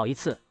吵一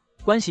次，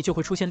关系就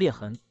会出现裂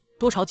痕，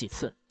多吵几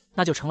次，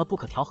那就成了不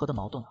可调和的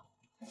矛盾了。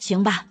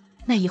行吧，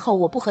那以后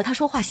我不和他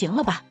说话行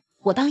了吧？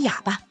我当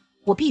哑巴，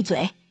我闭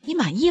嘴，你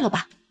满意了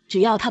吧？只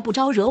要他不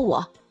招惹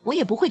我，我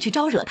也不会去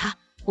招惹他。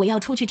我要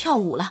出去跳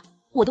舞了，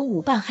我的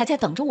舞伴还在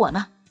等着我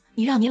呢。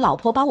你让你老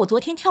婆把我昨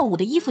天跳舞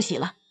的衣服洗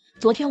了，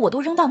昨天我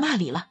都扔到那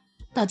里了，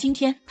到今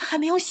天她还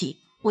没有洗。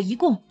我一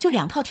共就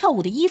2套跳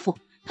舞的衣服，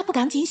她不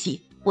赶紧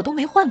洗，我都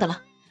没换的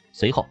了。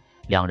随后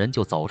两人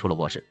就走出了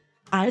卧室。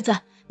儿子，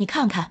你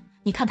看看，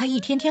你看他一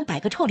天天摆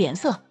个臭脸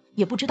色，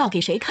也不知道给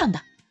谁看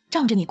的，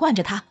仗着你惯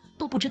着他，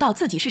都不知道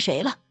自己是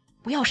谁了。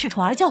不要恃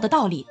宠而骄的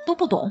道理都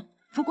不懂，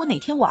如果哪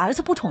天我儿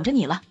子不宠着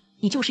你了，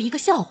你就是一个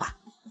笑话。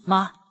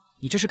妈，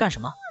你这是干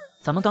什么？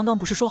咱们刚刚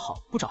不是说好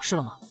不找事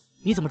了吗？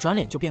你怎么转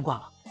脸就变卦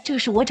了？这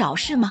是我找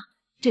事吗？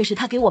这是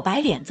他给我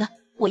摆脸子，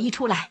我一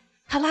出来，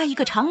他拉一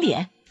个长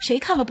脸，谁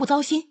看了不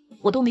糟心？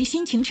我都没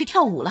心情去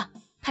跳舞了，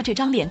他这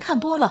张脸看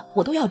多了，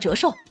我都要折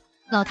寿。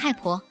老太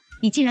婆，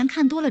你既然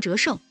看多了折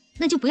寿，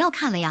那就不要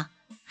看了呀。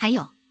还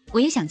有，我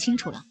也想清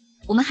楚了，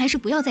我们还是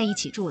不要在一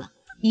起住了。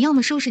你要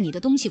么收拾你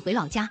的东西回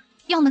老家，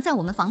要么在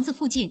我们房子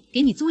附近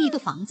给你租一个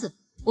房子，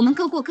我们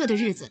各过各的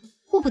日子，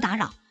互不打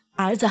扰。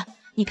儿子，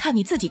你看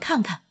你自己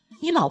看看，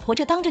你老婆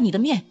这当着你的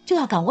面就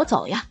要赶我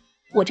走呀，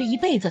我这一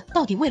辈子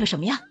到底为了什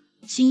么呀？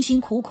辛辛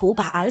苦苦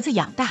把儿子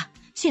养大，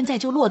现在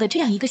就落得这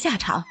样一个下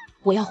场，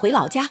我要回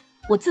老家，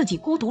我自己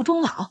孤独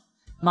终老。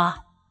妈，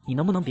你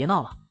能不能别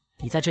闹了？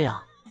你再这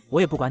样，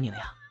我也不管你了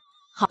呀。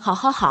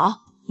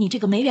好，你这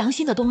个没良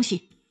心的东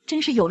西，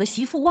真是有了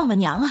媳妇忘了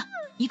娘啊！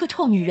一个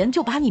臭女人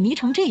就把你迷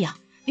成这样，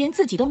连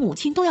自己的母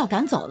亲都要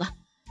赶走了。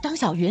张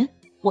小云，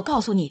我告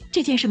诉你，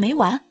这件事没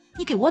完，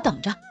你给我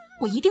等着，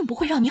我一定不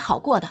会让你好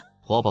过的。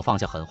婆婆放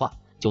下狠话，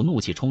就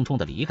怒气冲冲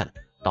地离开了。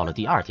到了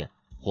第2天，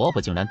婆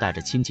婆竟然带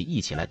着亲戚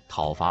一起来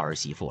讨伐儿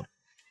媳妇了。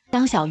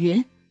张小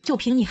云，就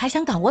凭你还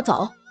想赶我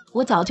走？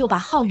我早就把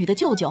浩宇的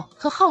舅舅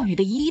和浩宇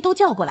的姨姨都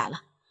叫过来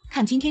了，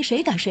看今天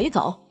谁赶谁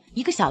走。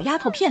一个小丫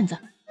头片子，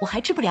我还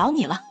治不了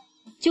你了。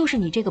就是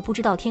你这个不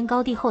知道天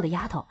高地厚的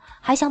丫头，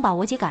还想把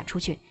我姐赶出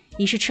去？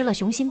你是吃了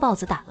雄心豹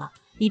子胆了？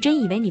你真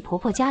以为你婆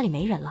婆家里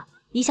没人了？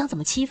你想怎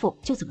么欺负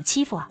就怎么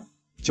欺负啊？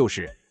就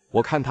是，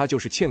我看他就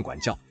是欠管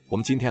教，我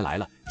们今天来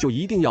了，就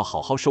一定要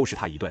好好收拾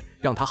他一顿，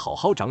让他好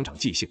好长长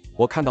记性。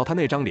我看到他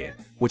那张脸，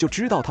我就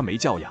知道他没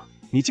教养。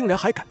你竟然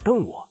还敢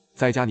瞪我！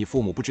在家你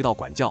父母不知道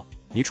管教，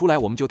你出来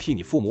我们就替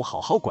你父母好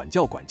好管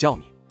教管教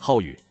你。浩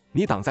宇，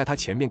你挡在他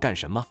前面干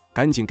什么？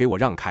赶紧给我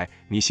让开！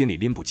你心里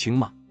拎不清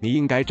吗？你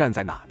应该站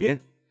在哪边？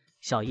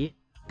小姨、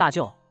大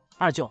舅、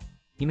二舅，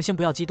你们先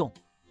不要激动，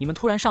你们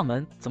突然上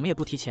门，怎么也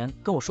不提前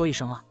跟我说一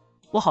声啊，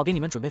我好给你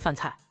们准备饭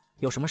菜。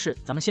有什么事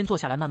咱们先坐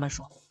下来慢慢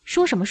说。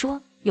说什么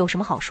说？有什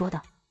么好说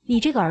的？你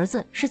这个儿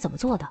子是怎么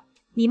做的？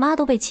你妈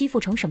都被欺负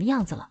成什么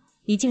样子了，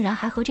你竟然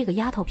还和这个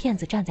丫头片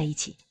子站在一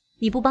起？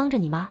你不帮着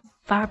你妈，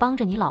反而帮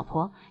着你老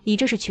婆，你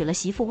这是娶了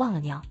媳妇忘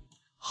了娘。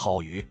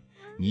浩宇，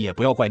你也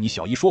不要怪你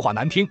小姨说话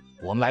难听。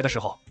我们来的时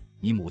候，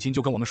你母亲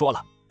就跟我们说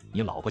了，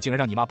你老婆竟然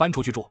让你妈搬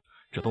出去住，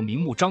这都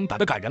明目张胆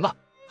的赶人了，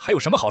还有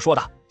什么好说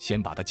的？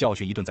先把她教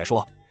训一顿再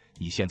说。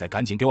你现在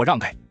赶紧给我让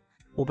开！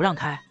我不让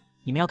开，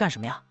你们要干什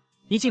么呀？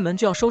一进门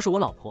就要收拾我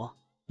老婆，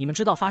你们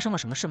知道发生了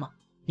什么事吗？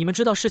你们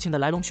知道事情的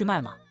来龙去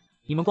脉吗？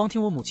你们光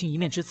听我母亲一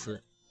面之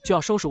词就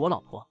要收拾我老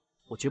婆，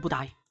我绝不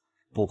答应。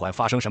不管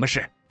发生什么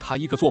事，他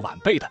一个做晚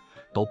辈的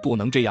都不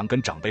能这样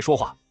跟长辈说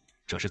话，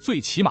这是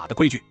最起码的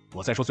规矩。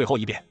我再说最后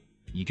一遍，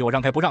你给我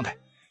让开不让开？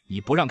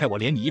你不让开，我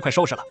连你一块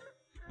收拾了。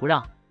不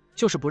让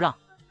就是不让，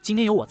今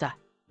天有我在，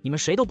你们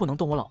谁都不能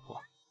动我老婆。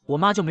我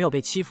妈就没有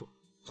被欺负，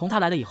从她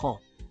来了以后，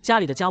家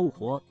里的家务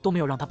活都没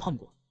有让她碰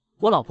过。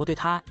我老婆对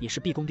她也是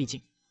毕恭毕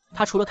敬，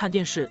她除了看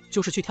电视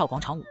就是去跳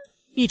广场舞，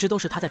一直都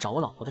是她在找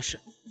我老婆的事。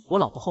我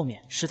老婆后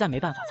面实在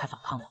没办法才反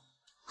抗了。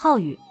浩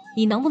宇，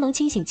你能不能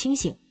清醒清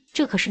醒？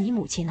这可是你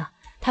母亲啊，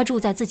她住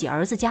在自己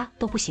儿子家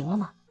都不行了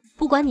吗？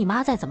不管你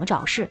妈再怎么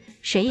找事，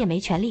谁也没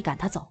权利赶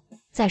她走。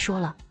再说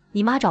了，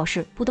你妈找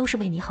事不都是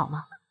为你好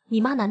吗？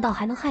你妈难道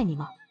还能害你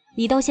吗？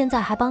你到现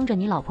在还帮着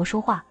你老婆说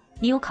话，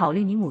你有考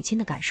虑你母亲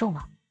的感受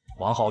吗？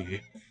王浩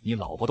宇，你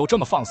老婆都这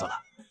么放肆了，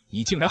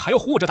你竟然还要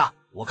护着她，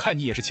我看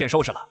你也是欠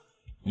收拾了。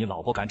你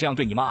老婆敢这样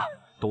对你妈，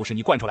都是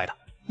你惯出来的。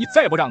你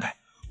再不让开，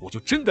我就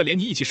真的连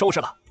你一起收拾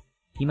了。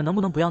你们能不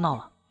能不要闹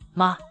了？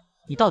妈，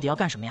你到底要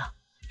干什么呀？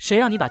谁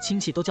让你把亲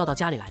戚都叫到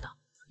家里来的？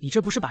你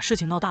这不是把事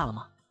情闹大了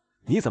吗？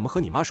你怎么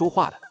和你妈说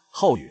话的？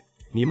浩宇，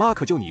你妈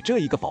可就你这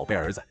一个宝贝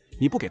儿子，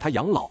你不给她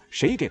养老，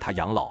谁给她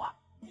养老啊？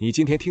你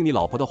今天听你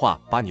老婆的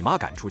话，把你妈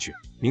赶出去，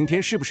明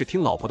天是不是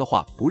听老婆的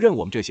话，不认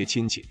我们这些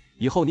亲戚？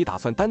以后你打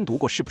算单独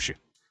过是不是？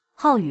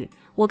浩宇，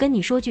我跟你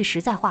说句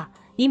实在话，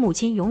你母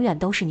亲永远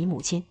都是你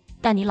母亲，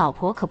但你老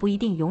婆可不一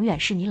定永远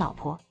是你老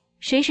婆。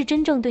谁是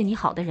真正对你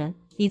好的人，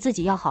你自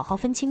己要好好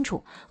分清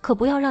楚，可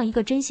不要让一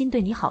个真心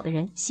对你好的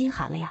人心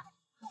寒了呀。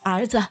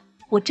儿子，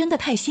我真的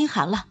太心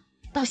寒了，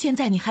到现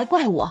在你还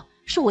怪我，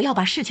是我要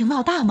把事情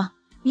闹大吗？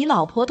你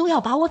老婆都要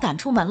把我赶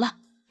出门了，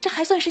这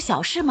还算是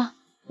小事吗？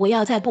我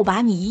要再不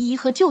把你姨姨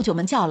和舅舅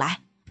们叫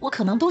来，我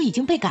可能都已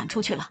经被赶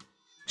出去了。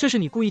这是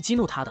你故意激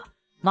怒他的。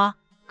妈，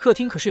客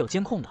厅可是有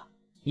监控的，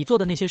你做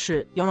的那些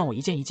事要让我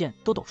一件一件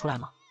都抖出来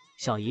吗？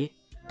小姨、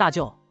大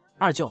舅、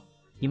二舅，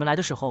你们来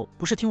的时候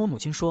不是听我母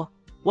亲说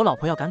我老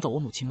婆要赶走我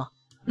母亲吗？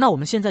那我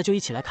们现在就一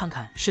起来看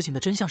看事情的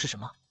真相是什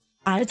么。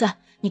儿子，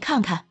你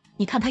看看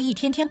他一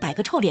天天摆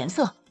个臭脸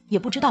色，也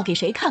不知道给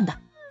谁看的，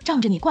仗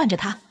着你惯着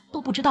他，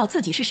都不知道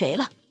自己是谁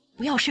了。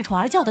不要恃宠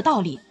而骄的道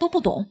理都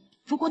不懂，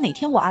如果哪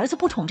天我儿子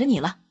不宠着你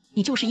了，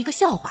你就是一个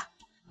笑话。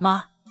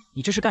妈，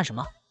你这是干什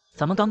么？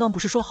咱们刚刚不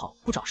是说好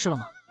不找事了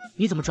吗？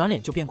你怎么转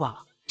脸就变卦了？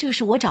这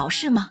是我找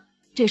事吗？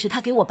这是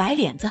他给我摆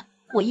脸子，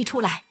我一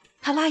出来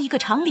他拉一个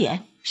长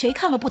脸，谁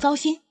看了不糟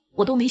心？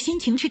我都没心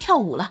情去跳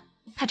舞了，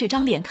他这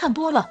张脸看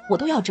多了我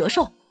都要折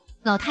寿。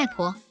老太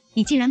婆，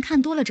你既然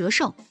看多了折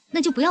寿，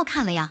那就不要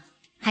看了呀。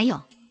还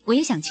有，我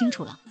也想清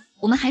楚了，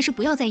我们还是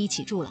不要在一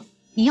起住了。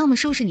你要么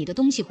收拾你的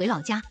东西回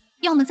老家，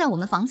要么在我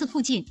们房子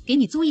附近给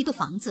你租一个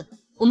房子，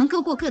我们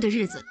各过各的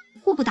日子，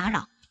互不打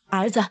扰。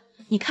儿子，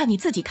你看你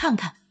自己看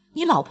看，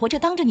你老婆这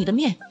当着你的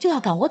面就要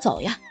赶我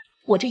走呀，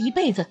我这一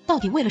辈子到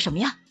底为了什么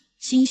呀？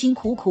辛辛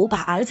苦苦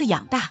把儿子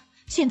养大，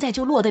现在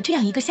就落得这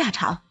样一个下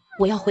场，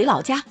我要回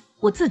老家，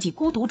我自己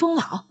孤独终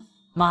老。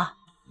妈，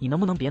你能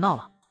不能别闹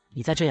了？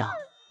你再这样，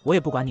我也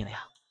不管你了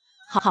呀。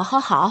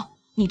好，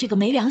你这个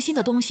没良心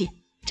的东西，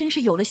真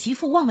是有了媳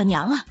妇忘了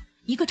娘啊！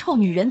一个臭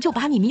女人就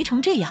把你迷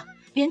成这样，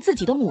连自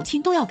己的母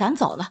亲都要赶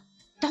走了。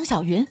张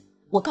小云，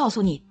我告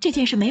诉你，这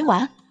件事没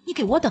完，你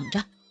给我等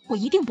着，我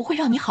一定不会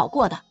让你好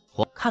过的。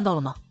看到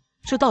了吗？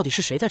这到底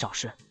是谁在找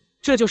事？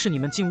这就是你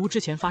们进屋之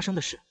前发生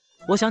的事。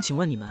我想请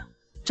问你们，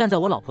站在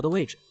我老婆的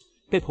位置，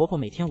被婆婆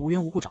每天无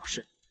缘无故找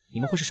事，你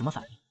们会是什么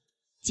反应？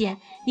姐，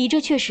你这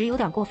确实有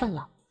点过分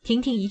了。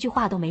婷婷一句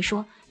话都没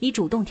说，你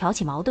主动挑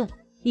起矛盾。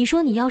你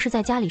说你要是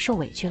在家里受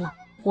委屈了，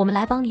我们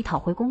来帮你讨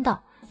回公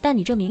道，但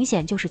你这明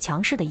显就是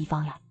强势的一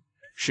方呀。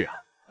是啊，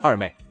二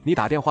妹，你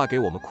打电话给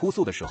我们哭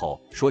诉的时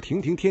候，说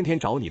婷婷天天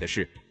找你的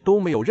事都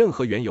没有任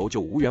何缘由，就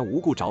无缘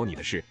无故找你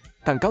的事，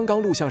但刚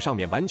刚录像上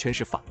面完全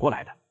是反过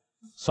来的。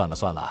算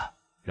了，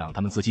让他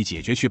们自己解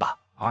决去吧。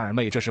二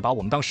妹这是把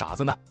我们当傻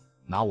子呢，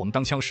拿我们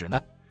当枪使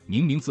呢。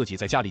明明自己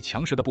在家里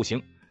强势的不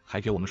行，还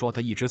给我们说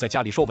她一直在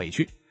家里受委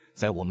屈，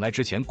在我们来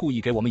之前故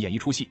意给我们演一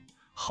出戏。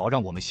好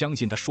让我们相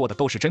信他说的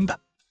都是真的。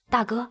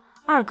大哥、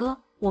二哥，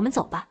我们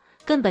走吧，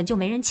根本就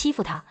没人欺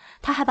负他，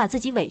他还把自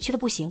己委屈的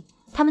不行，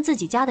他们自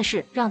己家的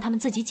事让他们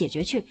自己解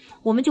决去，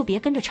我们就别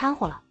跟着掺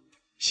和了。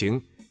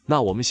行，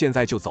那我们现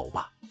在就走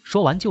吧。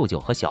说完，舅舅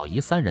和小姨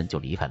3人就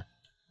离开了。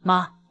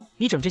妈，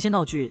你整这些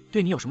闹剧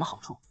对你有什么好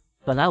处？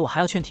本来我还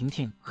要劝婷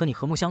婷和你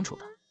和睦相处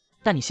的，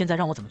但你现在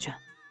让我怎么劝？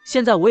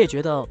现在我也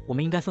觉得我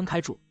们应该分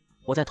开住，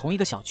我在同一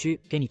个小区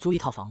给你租一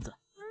套房子，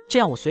这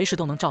样我随时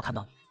都能照看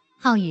到你。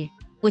浩宇，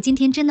我今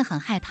天真的很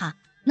害怕，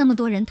那么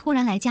多人突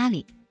然来家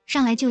里，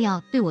上来就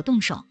要对我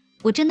动手，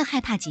我真的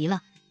害怕极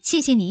了。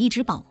谢谢你一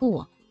直保护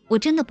我，我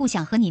真的不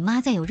想和你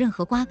妈再有任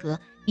何瓜葛，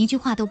一句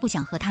话都不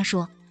想和她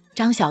说。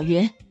张小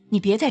云，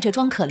你别在这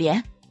装可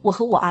怜，我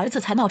和我儿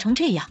子才闹成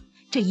这样，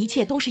这一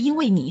切都是因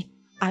为你。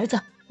儿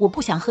子，我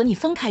不想和你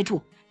分开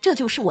住，这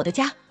就是我的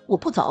家，我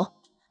不走。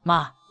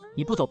妈，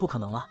你不走不可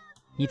能了，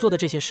你做的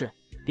这些事，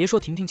别说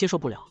婷婷接受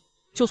不了，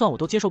就算我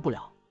都接受不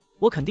了，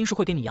我肯定是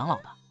会给你养老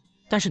的，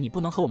但是你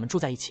不能和我们住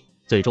在一起。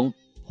最终，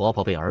婆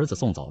婆被儿子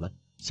送走了，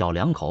小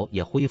两口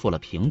也恢复了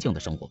平静的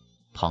生活。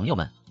朋友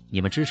们，你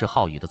们支持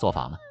浩宇的做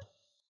法吗？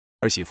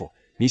儿媳妇，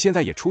你现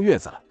在也出月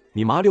子了，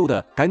你麻溜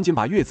的赶紧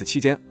把月子期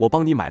间我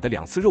帮你买的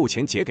2次肉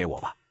钱结给我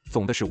吧，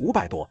总的是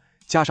500多，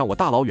加上我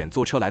大老远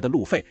坐车来的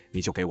路费，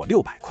你就给我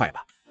600块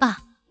吧。爸，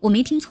我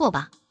没听错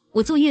吧？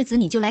我坐月子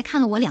你就来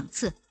看了我2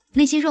次，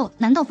那些肉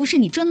难道不是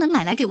你专门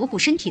买来给我补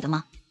身体的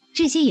吗？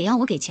这些也要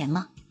我给钱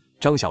吗？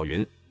张小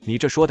云，你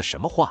这说的什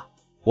么话？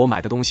我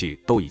买的东西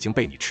都已经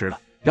被你吃了，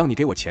让你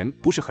给我钱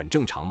不是很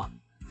正常吗？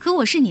可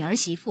我是你儿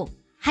媳妇，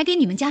还给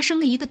你们家生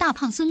了一个大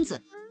胖孙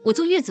子，我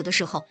坐月子的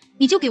时候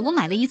你就给我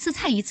买了1次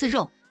菜1次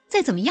肉，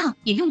再怎么样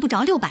也用不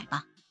着600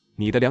吧？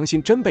你的良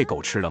心真被狗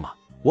吃了吗？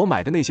我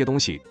买的那些东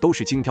西都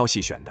是精挑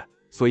细选的，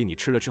所以你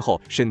吃了之后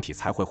身体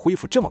才会恢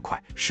复这么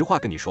快。实话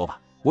跟你说吧，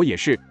我也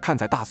是看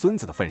在大孙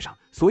子的份上，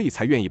所以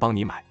才愿意帮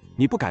你买。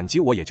你不感激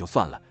我也就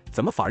算了，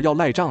怎么反而要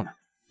赖账呢？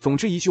总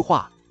之一句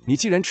话，你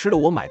既然吃了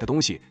我买的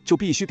东西，就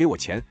必须给我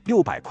钱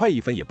，600块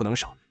1分也不能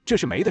少，这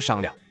是没得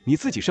商量。你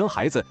自己生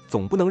孩子，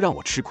总不能让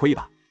我吃亏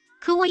吧？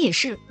可我也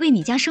是为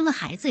你家生了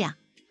孩子呀，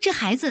这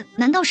孩子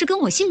难道是跟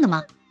我姓的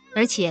吗？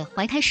而且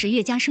怀胎10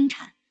月加生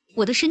产，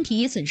我的身体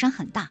也损伤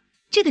很大，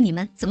这个你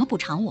们怎么补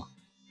偿我？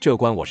这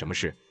关我什么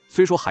事？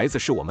虽说孩子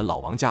是我们老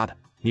王家的，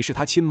你是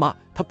他亲妈，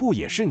他不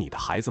也是你的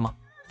孩子吗？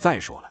再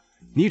说了，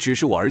你只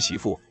是我儿媳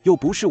妇，又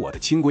不是我的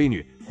亲闺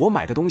女，我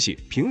买的东西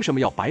凭什么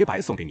要白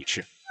白送给你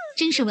吃？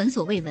真是闻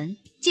所未闻，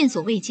见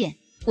所未见，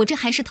我这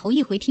还是头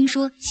一回听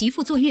说媳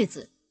妇坐月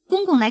子，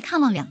公公来看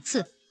望2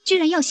次，居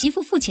然要媳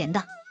妇付钱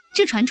的，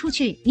这传出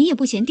去你也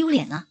不嫌丢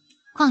脸啊？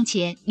况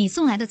且你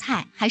送来的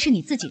菜还是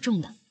你自己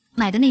种的，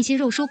买的那些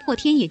肉说破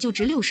天也就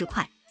值60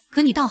块，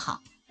可你倒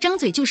好，张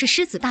嘴就是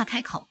狮子大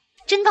开口，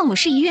真当我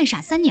是医院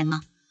傻3年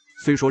吗？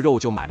虽说肉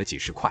就买了几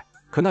十块，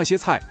可那些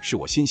菜是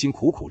我辛辛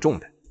苦苦种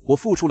的，我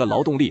付出了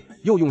劳动力，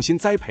又用心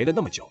栽培了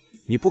那么久，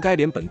你不该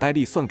连本带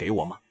利算给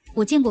我吗？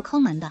我见过抠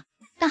门的，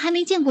但还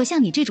没见过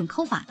像你这种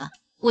抠法的，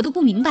我都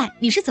不明白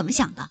你是怎么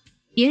想的。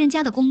别人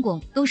家的公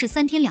公都是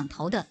3天2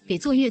头的给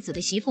坐月子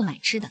的媳妇买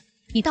吃的，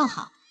你倒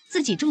好，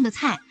自己种的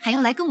菜还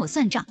要来跟我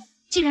算账。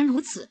既然如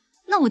此，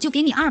那我就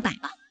给你200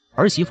吧。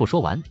儿媳妇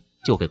说完，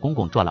就给公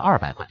公赚了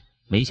200块，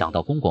没想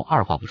到公公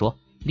二话不说，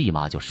立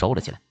马就收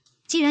了起来。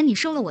既然你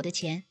收了我的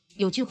钱，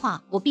有句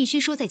话我必须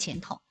说在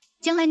前头，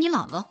将来你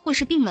老了或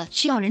是病了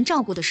需要人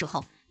照顾的时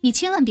候，你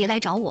千万别来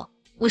找我，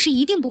我是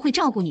一定不会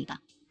照顾你的。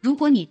如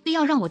果你非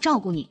要让我照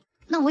顾你，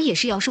那我也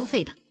是要收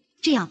费的，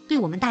这样对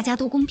我们大家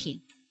都公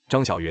平。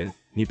张小云，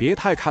你别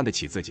太看得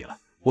起自己了，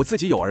我自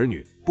己有儿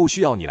女，不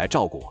需要你来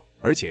照顾我，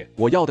而且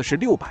我要的是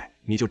600，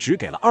你就只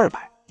给了200，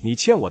你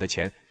欠我的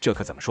钱，这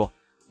可怎么说？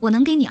我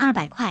能给你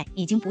200块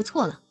已经不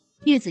错了，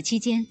月子期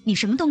间你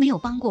什么都没有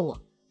帮过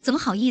我，怎么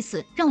好意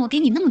思让我给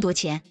你那么多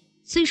钱？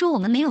虽说我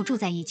们没有住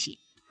在一起，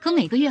可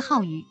每个月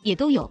浩宇也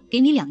都有给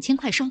你2000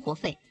块生活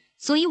费，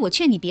所以我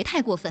劝你别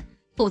太过分，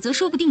否则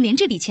说不定连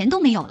这笔钱都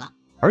没有了。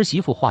儿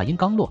媳妇话音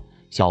刚落，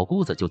小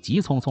姑子就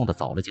急匆匆地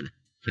走了进来，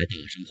还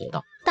大声吼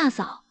道：大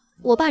嫂，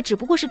我爸只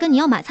不过是跟你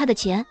要买菜的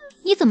钱，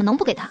你怎么能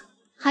不给他？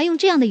还用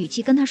这样的语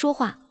气跟他说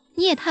话，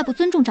你也太不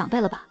尊重长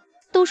辈了吧？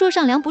都说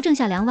上梁不正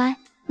下梁歪，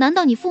难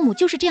道你父母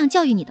就是这样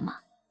教育你的吗？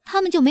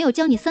他们就没有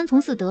教你3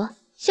从4德，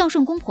孝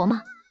顺公婆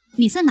吗？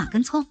你算哪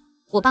根葱？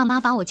我爸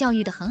妈把我教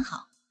育得很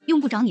好，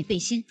用不着你费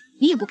心。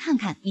你也不看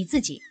看你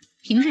自己，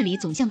平日里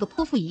总像个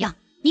泼妇一样，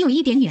你有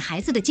一点女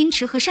孩子的矜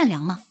持和善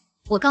良吗？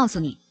我告诉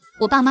你，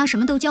我爸妈什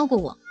么都教过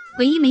我，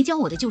唯一没教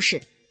我的就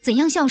是怎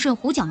样孝顺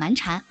胡搅蛮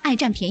缠、爱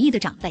占便宜的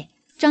长辈。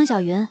张小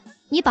云，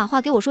你把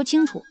话给我说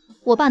清楚，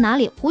我爸哪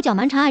里胡搅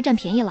蛮缠、爱占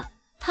便宜了？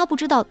他不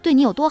知道对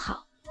你有多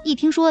好，一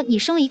听说你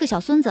生了一个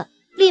小孙子，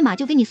立马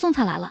就给你送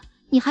菜来了，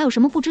你还有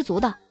什么不知足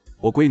的？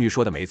我闺女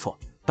说的没错，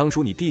当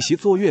初你弟媳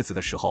坐月子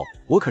的时候，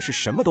我可是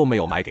什么都没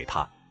有买给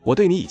她，我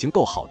对你已经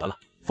够好的了，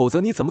否则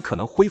你怎么可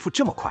能恢复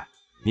这么快？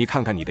你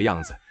看看你的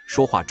样子，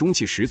说话中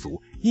气十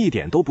足，一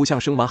点都不像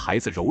生完孩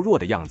子柔弱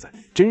的样子，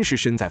真是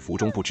身在福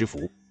中不知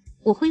福。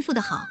我恢复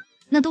的好，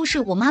那都是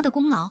我妈的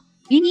功劳，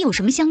与你有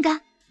什么相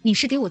干？你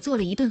是给我做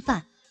了一顿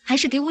饭，还还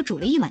是给我煮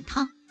了一碗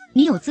汤。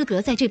你有资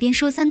格在这边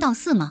说3道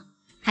4吗？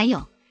还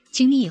有，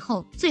请你以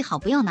后最好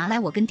不要拿来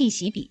我跟弟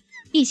媳比。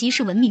弟媳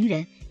是文明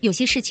人，有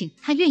些事情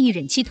她愿意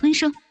忍气吞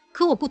声，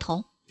可我不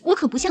同，我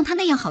可不像她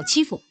那样好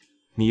欺负。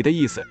你的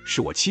意思是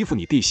我欺负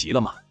你弟媳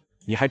了吗？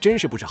你还真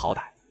是不知好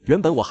歹，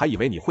原本我还以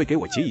为你会给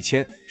我结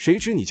1000，谁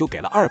知你就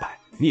给了200，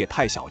你也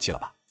太小气了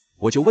吧。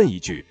我就问一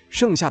句，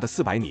剩下的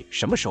400你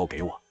什么时候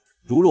给我？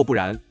如若不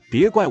然，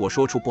别怪我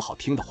说出不好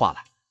听的话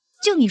来。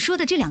就你说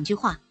的这2句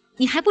话，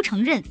你还不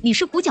承认你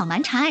是胡搅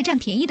蛮缠爱占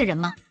便宜的人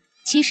吗？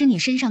其实你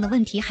身上的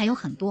问题还有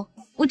很多，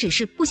我只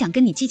是不想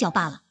跟你计较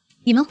罢了。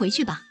你们回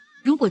去吧，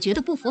如果觉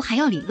得不服还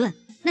要理论，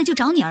那就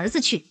找你儿子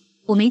去，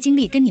我没精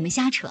力跟你们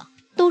瞎扯。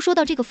都说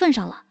到这个份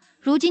上了，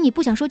如今你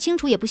不想说清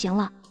楚也不行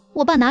了。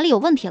我爸哪里有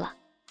问题了？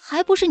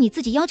还不是你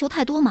自己要求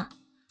太多吗？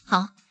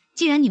好，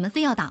既然你们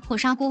非要打破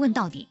砂锅问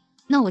到底，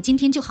那我今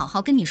天就好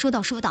好跟你说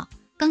道。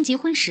刚结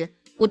婚时，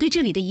我对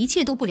这里的一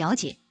切都不了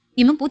解，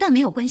你们不但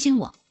没有关心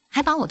我，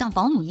还把我当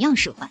保姆一样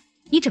使唤。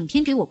你整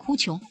天给我哭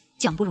穷，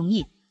讲不容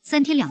易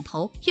，3天2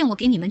头怨我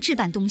给你们置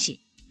办东西。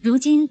如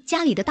今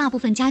家里的大部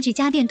分家具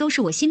家电都是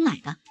我新买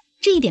的，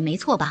这一点没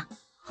错吧？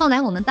后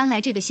来我们搬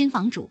来这个新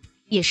房主，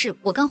也是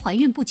我刚怀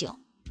孕不久，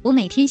我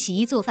每天洗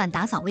衣做饭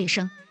打扫卫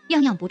生，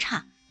样样不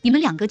差。你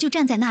们2个就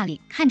站在那里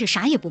看着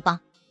啥也不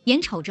帮，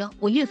眼瞅着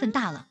我月份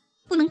大了，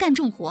不能干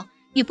重活，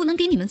也不能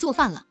给你们做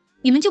饭了，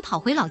你们就跑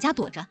回老家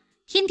躲着。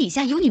天底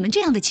下有你们这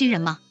样的亲人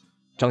吗？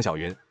张小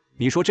云，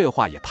你说这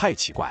话也太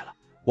奇怪了。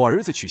我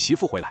儿子娶媳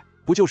妇回来，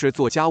不就是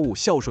做家务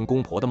孝顺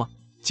公婆的吗？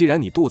既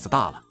然你肚子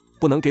大了，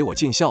不能给我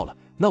尽孝了，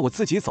那我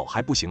自己走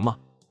还不行吗？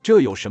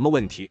这有什么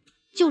问题？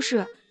就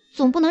是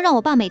总不能让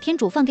我爸每天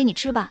煮饭给你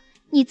吃吧？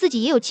你自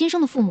己也有亲生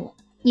的父母，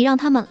你让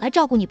他们来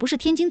照顾你不是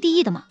天经地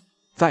义的吗？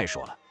再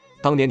说了，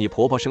当年你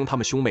婆婆生他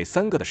们兄妹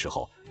3个的时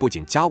候，不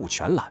仅家务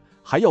全揽，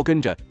还要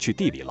跟着去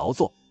地里劳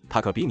作，她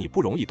可比你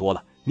不容易多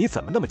了，你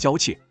怎么那么娇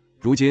气？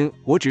如今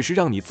我只是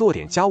让你做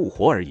点家务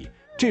活而已，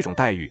这种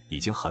待遇已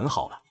经很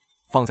好了。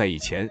放在以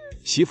前，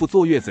媳妇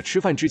坐月子吃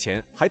饭之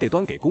前还得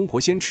端给公婆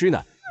先吃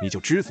呢，你就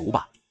知足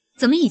吧。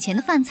怎么以前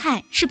的饭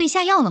菜是被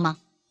下药了吗？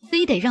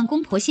非得让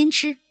公婆先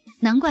吃，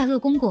难怪鄂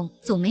公公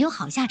总没有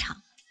好下场。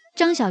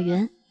张小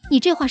云，你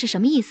这话是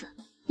什么意思？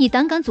你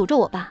胆敢诅咒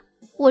我爸，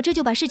我这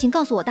就把事情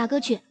告诉我大哥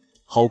去。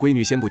好闺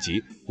女先不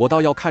急，我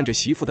倒要看着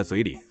媳妇的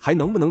嘴里还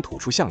能不能吐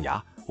出象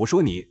牙。我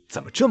说你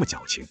怎么这么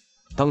矫情？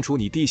当初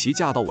你弟媳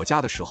嫁到我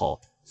家的时候，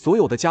所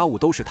有的家务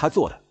都是她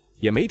做的，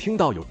也没听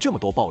到有这么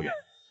多抱怨。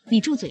你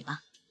住嘴吧，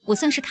我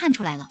算是看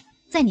出来了，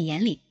在你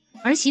眼里，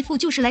儿媳妇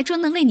就是来专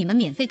门为你们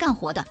免费干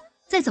活的，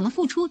再怎么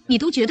付出你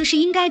都觉得是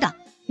应该的。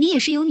你也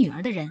是有女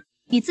儿的人，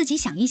你自己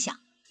想一想，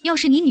要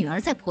是你女儿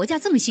在婆家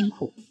这么辛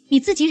苦，你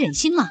自己忍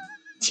心吗？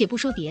且不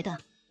说别的，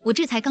我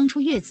这才刚出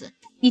月子，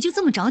你就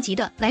这么着急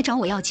的来找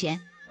我要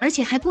钱，而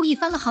且还故意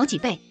翻了好几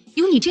倍，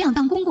有你这样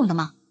当公公的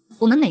吗？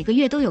我们每个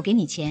月都有给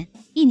你钱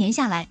，1年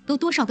下来都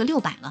多少个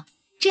600了，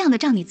这样的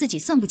账你自己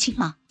算不清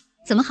吗？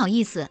怎么好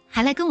意思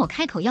还来跟我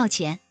开口要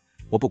钱？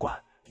我不管，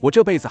我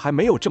这辈子还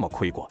没有这么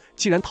亏过，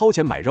既然掏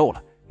钱买肉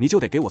了，你就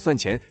得给我算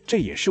钱，这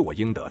也是我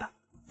应得的。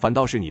反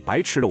倒是你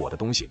白吃了我的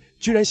东西，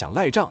居然想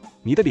赖账，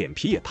你的脸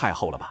皮也太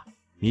厚了吧。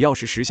你要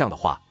是识相的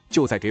话，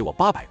就再给我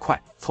800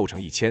块，凑成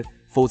1000，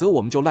否则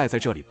我们就赖在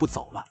这里不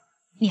走了。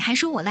你还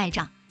说我赖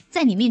账，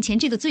在你面前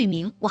这个罪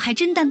名我还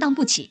真担当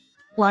不起。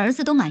我儿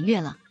子都满月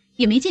了，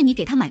也没见你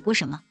给他买过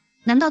什么，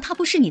难道他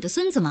不是你的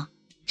孙子吗？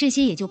这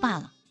些也就罢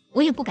了，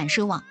我也不敢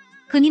奢望，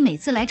可你每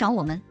次来找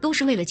我们都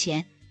是为了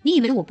钱，你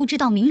以为我不知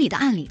道明里的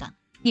暗里的？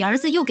你儿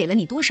子又给了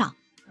你多少？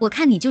我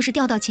看你就是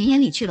掉到钱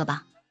眼里去了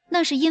吧。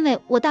那是因为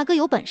我大哥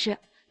有本事，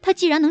他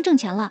既然能挣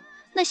钱了，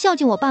那孝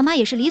敬我爸妈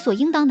也是理所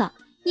应当的。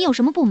你有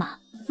什么不满，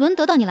轮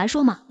得到你来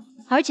说吗？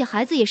而且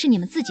孩子也是你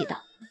们自己的，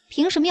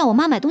凭什么要我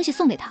妈买东西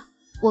送给他？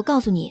我告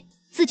诉你，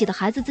自己的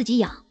孩子自己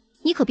养，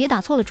你可别打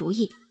错了主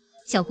意。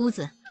小姑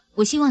子，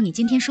我希望你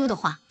今天说的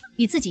话，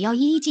你自己要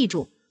一一记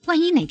住，万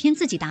一哪天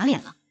自己打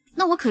脸了，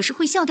那我可是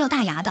会笑掉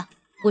大牙的。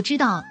我知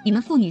道你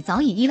们妇女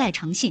早已依赖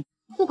诚信，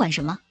不管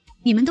什么，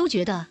你们都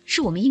觉得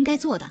是我们应该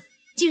做的。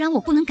既然我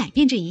不能改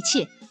变这一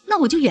切，那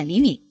我就远离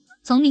你。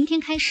从明天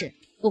开始，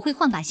我会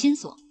换把新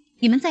锁，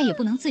你们再也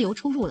不能自由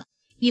出入了。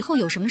以后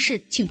有什么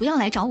事，请不要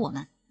来找我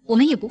们，我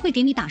们也不会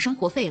给你打生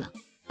活费了。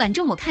反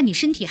正我看你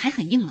身体还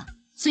很硬了，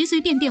随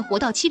随便便活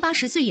到70、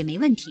80岁也没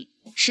问题。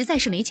实在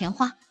是没钱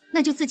花，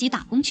那就自己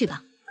打工去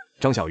吧。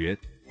张小云，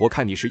我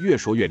看你是越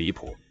说越离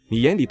谱，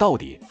你眼里到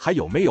底还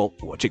有没有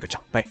我这个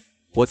长辈？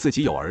我自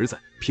己有儿子，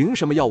凭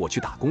什么要我去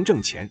打工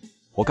挣钱？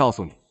我告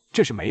诉你，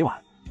这是没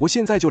完。我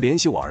现在就联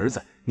系我儿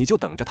子，你就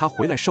等着他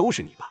回来收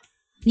拾你吧。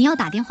你要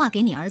打电话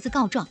给你儿子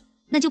告状，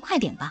那就快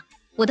点吧，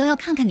我倒要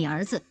看看你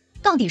儿子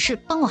到底是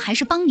帮我还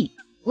是帮你。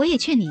我也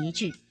劝你一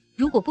句，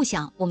如果不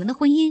想我们的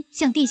婚姻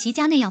像弟媳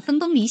家那样分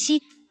崩离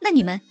析，那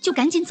你们就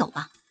赶紧走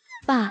吧。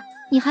爸，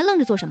你还愣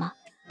着做什么？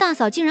大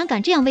嫂竟然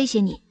敢这样威胁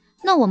你，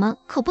那我们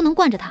可不能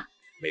惯着她。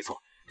没错，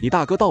你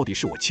大哥到底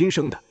是我亲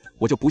生的，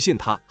我就不信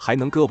他还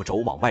能胳膊肘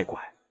往外拐。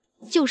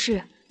就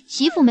是，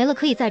媳妇没了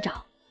可以再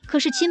找，可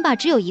是亲爸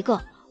只有一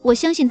个，我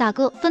相信大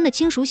哥分得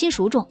清孰轻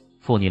孰重。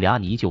父女俩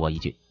你一句我一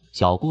句，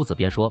小姑子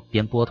边说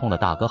边拨通了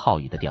大哥浩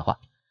宇的电话。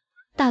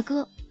大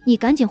哥，你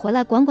赶紧回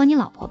来管管你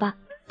老婆吧，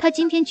她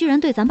今天居然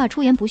对咱爸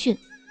出言不逊，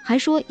还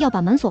说要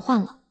把门锁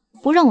换了，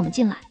不让我们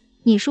进来，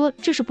你说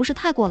这是不是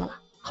太过了？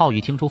浩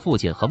宇听出父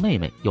亲和妹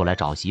妹又来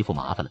找媳妇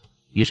麻烦了，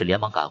于是连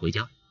忙赶回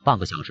家。半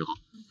个小时后，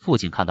父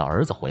亲看到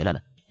儿子回来了，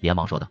连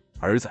忙说道：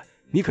儿子，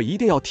你可一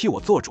定要替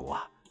我做主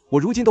啊！我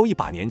如今都一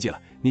把年纪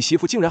了，你媳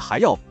妇竟然还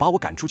要把我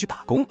赶出去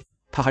打工，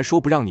她还说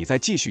不让你再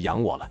继续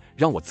养我了，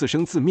让我自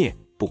生自灭，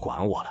不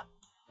管我了。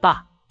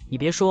爸，你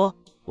别说，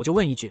我就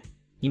问一句，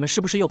你们是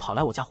不是又跑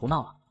来我家胡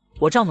闹了？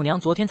我丈母娘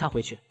昨天才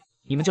回去，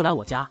你们就来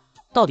我家，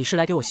到底是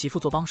来给我媳妇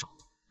做帮手，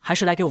还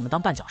是来给我们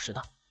当绊脚石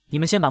的？你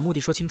们先把目的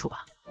说清楚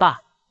吧。爸，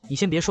你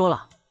先别说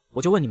了，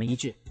我就问你们一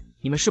句，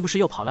你们是不是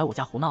又跑来我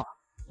家胡闹了？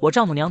我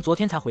丈母娘昨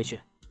天才回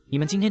去，你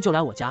们今天就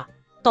来我家，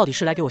到底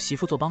是来给我媳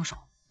妇做帮手，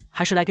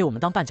还是来给我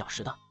们当绊脚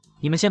石的？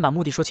你们先把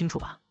目的说清楚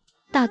吧。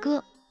大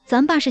哥，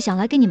咱爸是想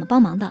来给你们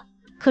帮忙的，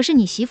可是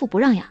你媳妇不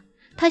让呀，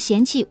她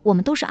嫌弃我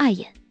们都是碍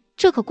眼，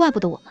这可怪不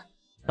得我们。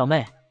小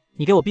妹，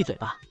你给我闭嘴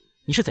吧！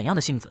你是怎样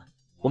的性子？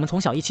我们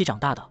从小一起长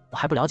大的，我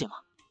还不了解吗？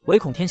唯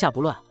恐天下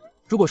不乱。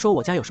如果说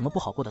我家有什么不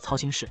好过的操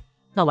心事，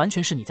那完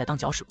全是你在当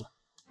搅屎棍。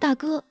大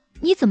哥，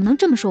你怎么能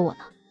这么说我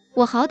呢？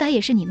我好歹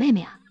也是你妹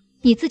妹啊，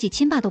你自己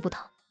亲爸都不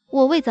疼，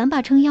我为咱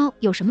爸撑腰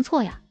有什么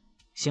错呀？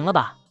行了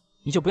吧，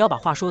你就不要把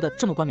话说的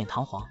这么冠冕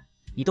堂皇，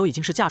你都已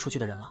经是嫁出去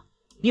的人了，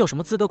你有什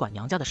么资格管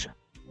娘家的事？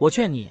我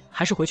劝你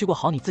还是回去过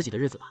好你自己的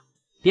日子吧，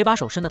别把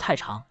手伸得太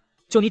长，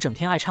就你整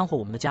天爱掺和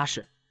我们的家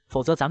事，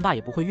否则咱爸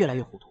也不会越来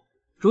越糊涂。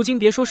如今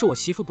别说是我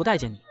媳妇不待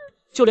见你，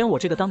就连我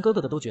这个当哥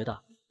哥的都觉得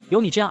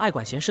有你这样爱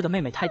管闲事的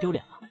妹妹太丢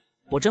脸了。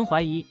我真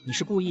怀疑你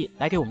是故意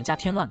来给我们家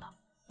添乱的，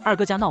二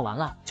哥家闹完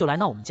了就来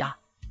闹我们家，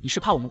你是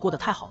怕我们过得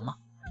太好了吗？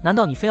难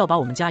道你非要把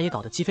我们家也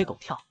搞得鸡飞狗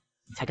跳，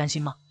你才甘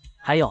心吗？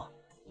还有，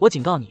我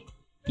警告你，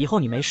以后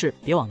你没事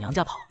别往娘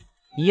家跑，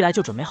你一来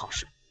就准没好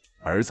事。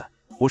儿子，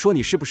我说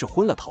你是不是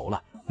昏了头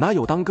了？哪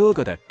有当哥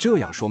哥的这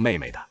样说妹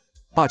妹的？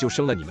爸就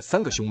生了你们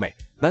3个兄妹，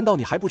难道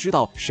你还不知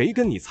道谁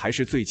跟你才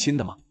是最亲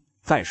的吗？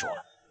再说了，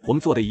我们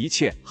做的一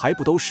切还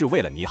不都是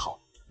为了你好？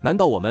难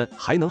道我们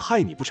还能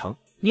害你不成？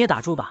你也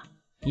打住吧，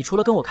你除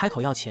了跟我开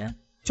口要钱，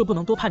就不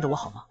能多盼着我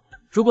好吗？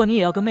如果你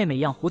也要跟妹妹一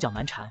样胡搅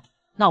蛮缠，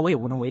那我也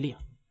无能为力了。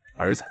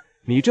儿子，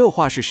你这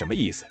话是什么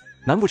意思？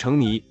难不成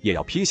你也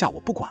要撇下我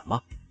不管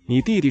吗？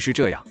你弟弟是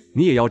这样，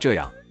你也要这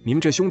样？你们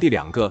这兄弟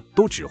2个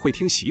都只会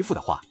听媳妇的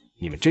话，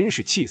你们真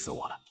是气死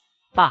我了。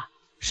爸，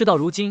事到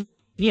如今，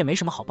你也没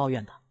什么好抱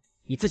怨的，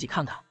你自己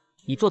看看，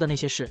你做的那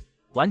些事，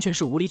完全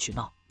是无理取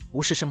闹，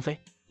无事生非。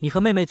你和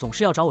妹妹总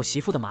是要找我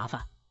媳妇的麻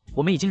烦，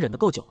我们已经忍得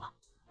够久了，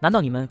难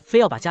道你们非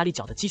要把家里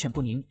搅得鸡犬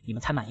不宁，你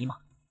们才满意吗？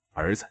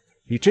儿子，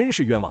你真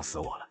是冤枉死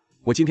我了！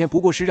我今天不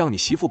过是让你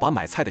媳妇把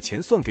买菜的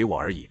钱算给我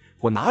而已，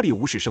我哪里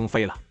无事生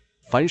非了？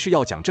凡事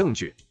要讲证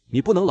据，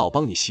你不能老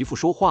帮你媳妇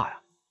说话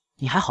呀。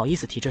你还好意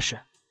思提这事？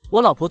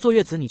我老婆坐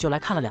月子你就来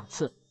看了2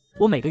次，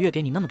我每个月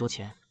给你那么多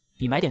钱，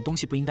你买点东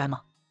西不应该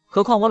吗？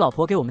何况我老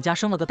婆给我们家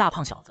生了个大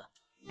胖小子，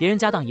别人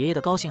家当爷爷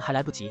的高兴还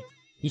来不及，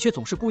你却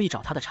总是故意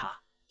找他的茬，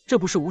这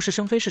不是无事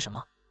生非是什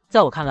么？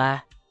在我看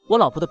来，我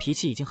老婆的脾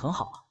气已经很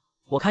好了，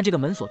我看这个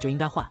门锁就应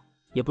该换，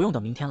也不用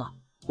等明天了，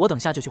我等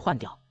下就去换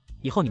掉，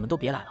以后你们都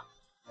别来了。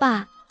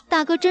爸，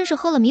大哥真是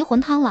喝了迷魂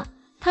汤了，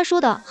他说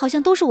的好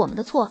像都是我们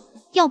的错，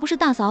要不是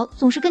大嫂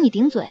总是跟你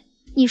顶嘴，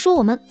你说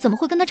我们怎么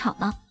会跟他吵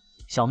呢？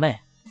小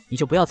妹，你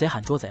就不要贼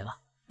喊捉贼了，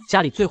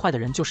家里最坏的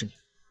人就是你。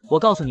我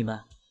告诉你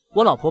们，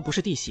我老婆不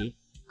是弟媳，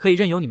可以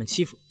任由你们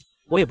欺负，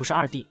我也不是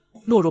二弟，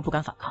懦弱不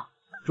敢反抗。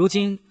如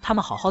今他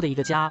们好好的一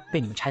个家被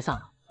你们拆散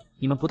了，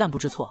你们不但不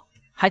知错，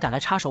还敢来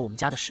插手我们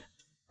家的事。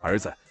儿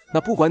子，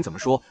那不管怎么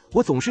说，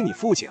我总是你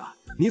父亲啊，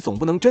你总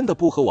不能真的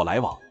不和我来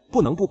往，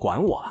不能不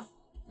管我啊。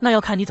那要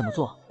看你怎么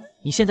做，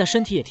你现在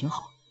身体也挺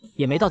好，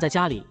也没到在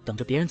家里等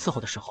着别人伺候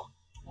的时候，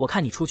我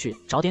看你出去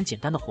找点简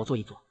单的活做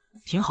一做，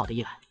挺好的。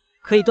一来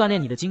可以锻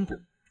炼你的筋骨，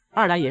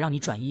二来也让你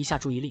转移一下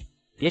注意力，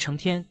别成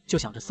天就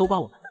想着搜刮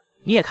我们。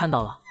你也看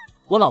到了，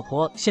我老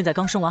婆现在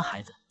刚生完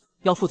孩子，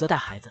要负责带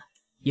孩子，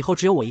以后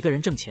只有我一个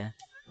人挣钱，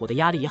我的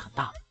压力也很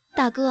大。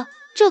大哥，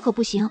这可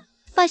不行，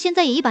爸现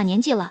在也一把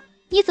年纪了，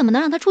你怎么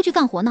能让他出去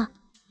干活呢？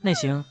那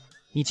行，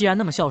你既然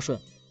那么孝顺，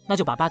那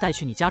就把爸带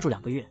去你家住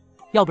2个月，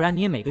要不然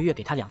你也每个月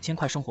给他2000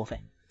块生活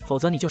费，否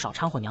则你就少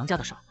掺和娘家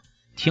的事儿。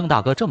听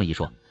大哥这么一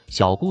说，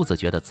小姑子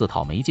觉得自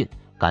讨没劲，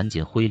赶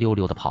紧灰溜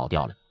溜的跑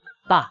掉了。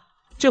爸，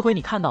这回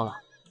你看到了，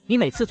你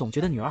每次总觉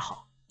得女儿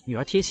好，女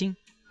儿贴心，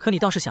可你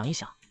倒是想一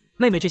想，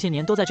妹妹这些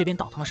年都在这边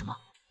倒腾了什么？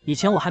以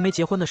前我还没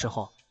结婚的时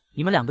候，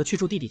你们2个去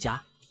住弟弟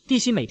家，弟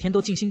媳每天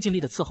都尽心尽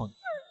力的伺候你，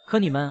可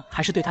你们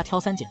还是对她挑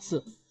三拣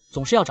四，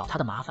总是要找她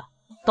的麻烦，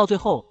到最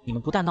后你们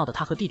不但闹得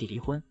她和弟弟离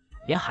婚，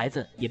连孩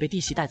子也被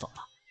弟媳带走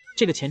了。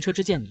这个前车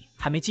之鉴你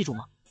还没记住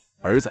吗？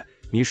儿子，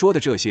你说的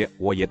这些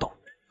我也懂，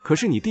可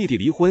是你弟弟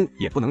离婚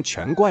也不能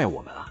全怪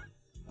我们啊。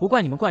不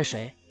怪你们怪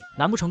谁？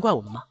难不成怪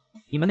我们吗？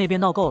你们那边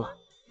闹够了，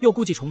又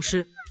故技重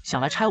施，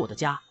想来拆我的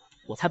家，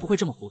我才不会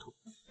这么糊涂，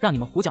让你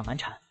们胡搅蛮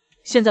缠。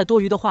现在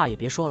多余的话也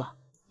别说了，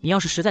你要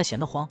是实在闲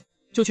得慌，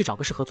就去找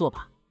个事合作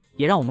吧，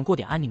也让我们过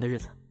点安宁的日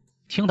子。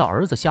听到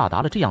儿子下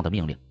达了这样的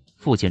命令，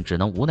父亲只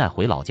能无奈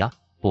回老家，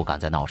不敢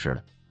再闹事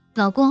了。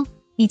老公，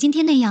你今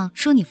天那样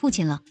说你父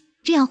亲了，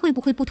这样会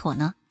不会不妥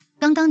呢？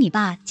刚刚你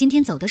爸今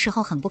天走的时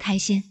候很不开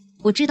心，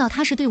我知道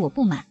他是对我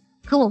不满，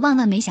可我万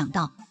万没想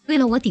到，为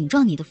了我顶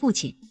撞你的父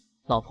亲。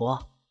老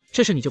婆，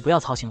这事你就不要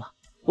操心了，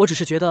我只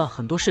是觉得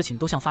很多事情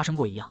都像发生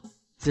过一样，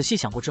仔细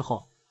想过之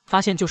后，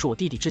发现就是我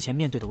弟弟之前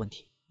面对的问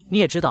题。你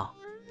也知道，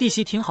弟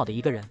媳挺好的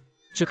一个人，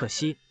只可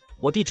惜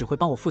我弟只会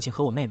帮我父亲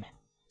和我妹妹，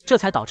这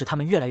才导致他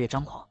们越来越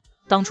张狂。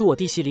当初我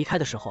弟媳离开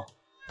的时候，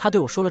他对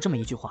我说了这么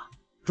一句话，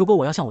如果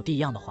我要像我弟一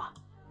样的话，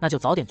那就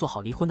早点做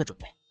好离婚的准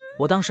备。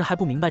我当时还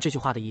不明白这句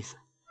话的意思，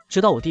直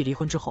到我弟离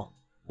婚之后，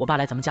我爸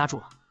来咱们家住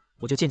了，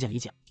我就渐渐理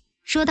解了。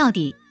说到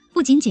底，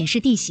不仅仅是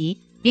弟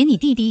媳，连你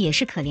弟弟也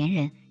是可怜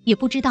人，也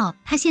不知道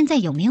他现在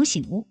有没有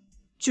醒悟。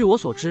据我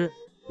所知，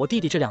我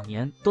弟弟这2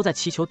年都在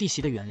祈求弟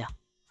媳的原谅，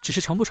只是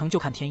成不成就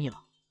看天意了。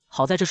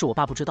好在这是我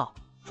爸不知道，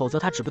否则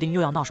他指不定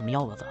又要闹什么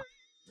幺蛾子了。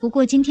不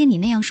过今天你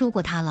那样说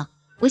过他了，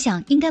我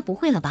想应该不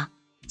会了吧。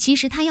其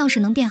实他要是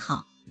能变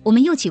好，我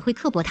们又岂会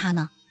刻薄他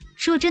呢？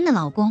说真的，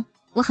老公，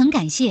我很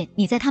感谢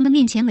你在他们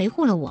面前维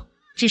护了我，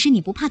只是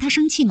你不怕他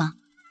生气吗？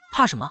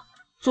怕什么？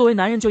作为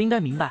男人就应该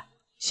明白，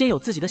先有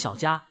自己的小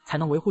家，才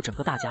能维护整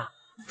个大家。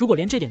如果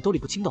连这点都理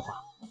不清的话，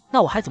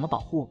那我还怎么保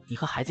护你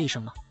和孩子一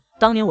生呢？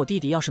当年我弟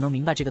弟要是能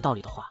明白这个道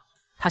理的话，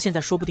他现在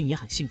说不定也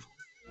很幸福。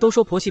都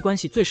说婆媳关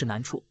系最是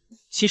难处，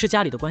其实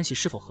家里的关系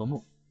是否和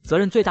睦，责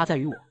任最大在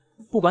于我。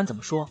不管怎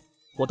么说，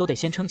我都得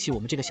先撑起我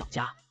们这个小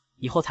家，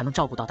以后才能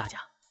照顾到大家。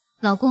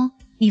老公，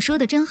你说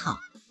的真好，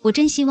我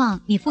真希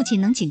望你父亲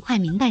能尽快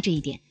明白这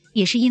一点，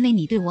也是因为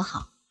你对我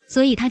好，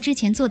所以他之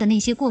前做的那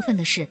些过分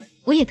的事，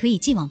我也可以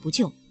既往不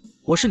咎。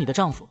我是你的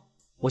丈夫，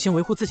我先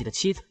维护自己的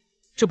妻子，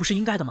这不是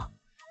应该的吗？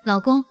老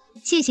公，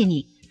谢谢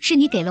你，是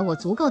你给了我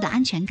足够的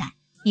安全感，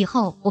以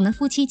后我们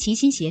夫妻齐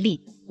心协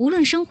力，无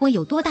论生活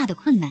有多大的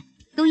困难，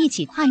都一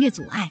起跨越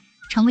阻碍，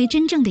成为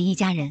真正的一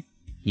家人。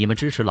你们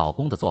支持老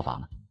公的做法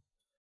吗？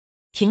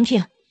婷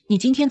婷，你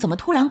今天怎么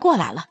突然过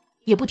来了？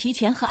也不提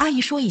前和阿姨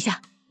说一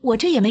下，我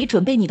这也没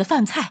准备你的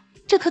饭菜，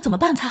这可怎么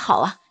办才好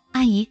啊？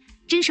阿姨，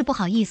真是不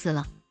好意思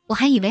了，我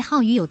还以为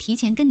浩宇有提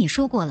前跟你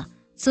说过了，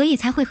所以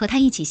才会和他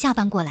一起下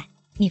班过来。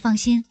你放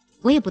心，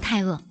我也不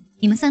太饿，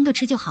你们3个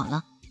吃就好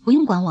了，不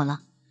用管我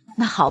了。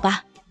那好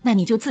吧，那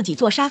你就自己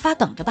坐沙发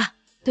等着吧。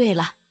对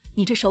了，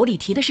你这手里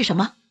提的是什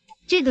么？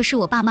这个是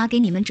我爸妈给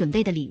你们准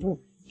备的礼物，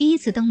第一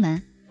次登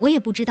门，我也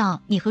不知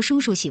道你和叔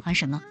叔喜欢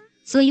什么，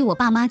所以我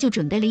爸妈就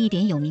准备了一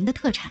点有名的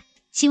特产，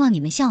希望你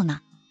们笑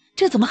纳。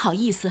这怎么好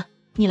意思？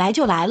你来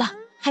就来了，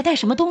还带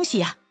什么东西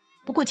呀？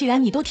不过既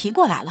然你都提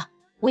过来了，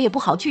我也不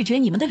好拒绝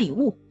你们的礼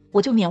物，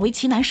我就勉为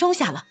其难收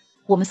下了。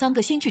我们3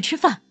个先去吃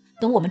饭，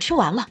等我们吃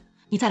完了，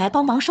你再来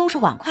帮忙收拾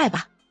碗筷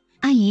吧。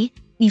阿姨，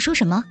你说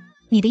什么？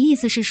你的意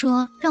思是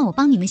说让我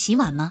帮你们洗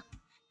碗吗？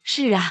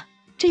是啊，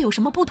这有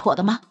什么不妥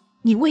的吗？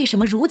你为什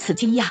么如此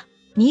惊讶？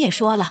你也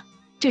说了，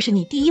这是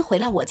你第一回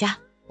来我家，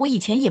我以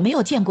前也没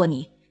有见过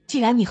你。既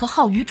然你和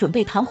浩宇准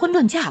备谈婚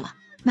论嫁了，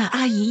那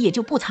阿姨也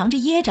就不藏着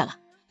掖着了。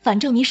反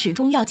正你始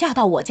终要嫁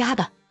到我家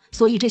的，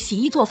所以这洗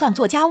衣做饭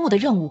做家务的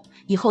任务，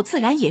以后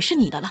自然也是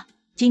你的了。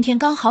今天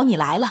刚好你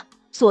来了，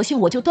索性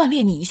我就锻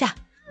炼你一下，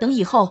等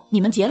以后你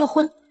们结了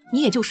婚，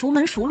你也就熟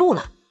门熟路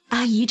了。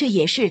阿姨这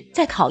也是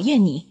在考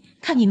验你，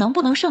看你能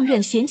不能胜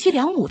任贤妻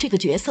良母这个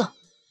角色。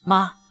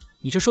妈，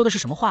你这说的是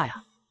什么话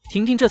呀？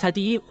婷婷这才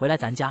第一回来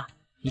咱家，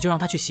你就让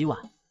她去洗碗，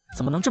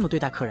怎么能这么对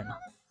待客人呢？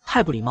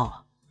太不礼貌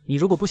了。你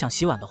如果不想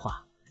洗碗的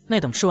话，那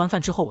等吃完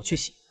饭之后我去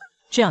洗，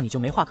这样你就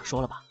没话可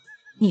说了吧？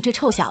你这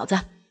臭小子，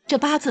这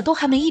8字都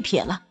还没一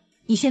撇了，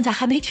你现在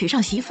还没娶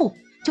上媳妇，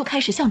就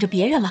开始向着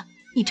别人了。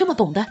你这么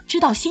懂得知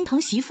道心疼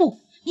媳妇，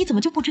你怎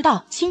么就不知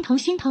道心疼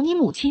你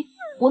母亲？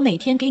我每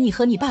天给你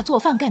和你爸做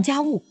饭干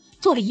家务，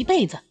做了一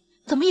辈子，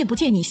怎么也不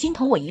见你心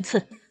疼我一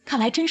次。看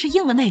来真是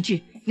应了那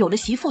句有了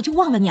媳妇就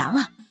忘了娘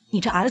啊！你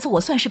这儿子我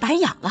算是白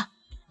养了。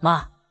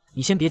妈，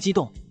你先别激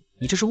动，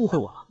你这是误会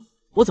我了，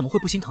我怎么会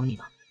不心疼你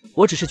呢？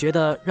我只是觉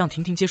得让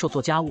婷婷接受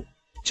做家务，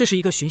这是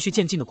一个循序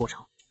渐进的过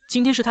程。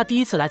今天是她第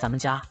一次来咱们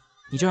家，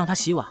你就让她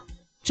洗碗，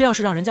这要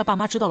是让人家爸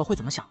妈知道了会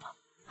怎么想呢？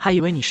还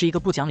以为你是一个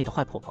不讲理的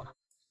坏婆婆呢。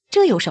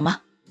这有什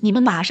么？你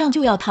们马上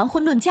就要谈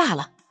婚论嫁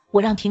了，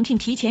我让婷婷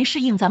提前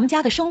适应咱们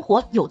家的生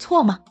活有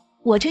错吗？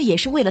我这也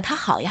是为了她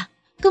好呀，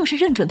更是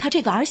认准她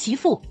这个儿媳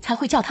妇才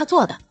会叫她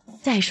做的。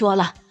再说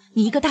了，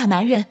你一个大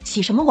男人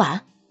洗什么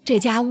碗？这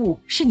家务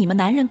是你们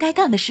男人该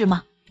干的事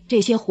吗？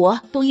这些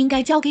活都应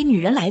该交给女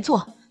人来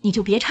做，你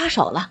就别插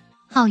手了。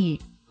浩宇，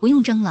不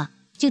用争了，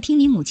就听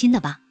你母亲的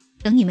吧。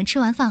等你们吃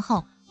完饭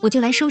后，我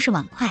就来收拾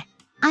碗筷。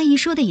阿姨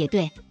说的也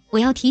对，我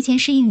要提前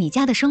适应你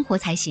家的生活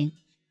才行。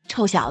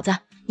臭小子，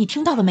你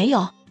听到了没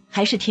有？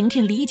还是婷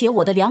婷理解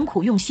我的良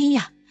苦用心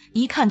呀，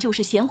一看就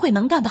是贤惠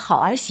能干的好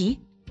儿媳。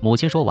母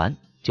亲说完，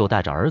就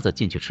带着儿子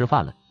进去吃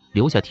饭了，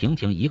留下婷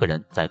婷一个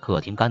人在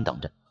客厅干等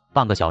着。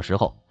半个小时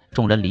后，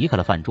众人离开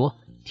了饭桌，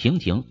婷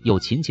婷又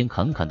勤勤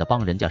恳恳地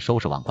帮人家收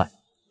拾碗筷。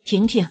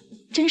婷婷，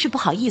真是不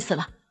好意思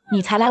了，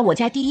你才来我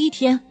家第1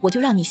天，我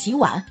就让你洗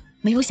碗，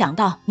没有想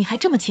到你还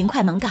这么勤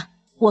快能干。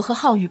我和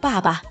浩宇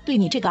爸爸对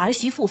你这个儿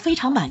媳妇非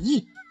常满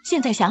意。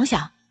现在想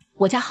想，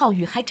我家浩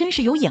宇还真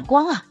是有眼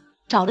光啊，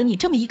找了你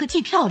这么一个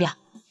既漂亮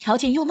条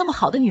件又那么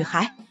好的女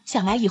孩，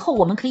想来以后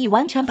我们可以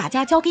完全把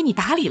家交给你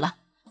打理了。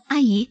阿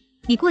姨，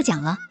你过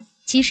奖了。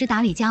其实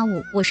打理家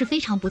务我是非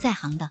常不在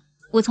行的，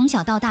我从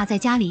小到大在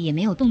家里也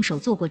没有动手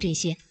做过这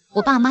些，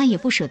我爸妈也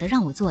不舍得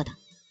让我做的。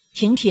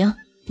婷婷，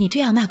你这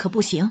样那可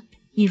不行，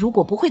你如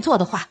果不会做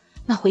的话，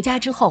那回家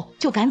之后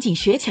就赶紧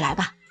学起来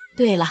吧。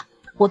对了，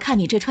我看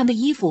你这穿的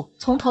衣服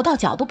从头到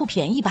脚都不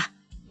便宜吧？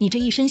你这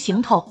一身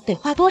行头得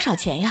花多少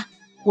钱呀？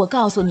我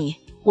告诉你，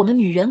我们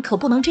女人可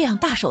不能这样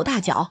大手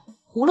大脚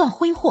胡乱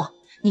挥霍。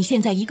你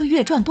现在一个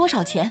月赚多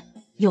少钱？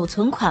有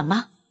存款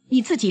吗？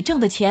你自己挣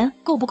的钱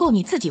够不够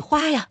你自己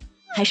花呀？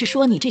还是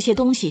说你这些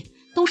东西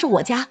都是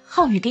我家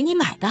浩宇给你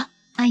买的？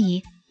阿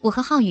姨，我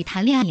和浩宇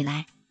谈恋爱以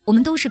来，我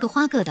们都是各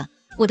花各的，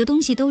我的东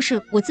西都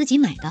是我自己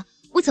买的，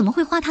我怎么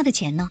会花他的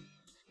钱呢？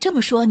这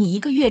么说你一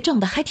个月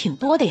挣的还挺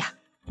多的呀。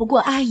不过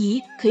阿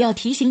姨可要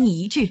提醒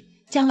你一句，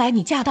将来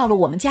你嫁到了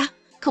我们家，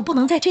可不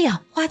能再这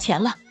样花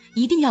钱了，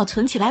一定要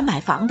存起来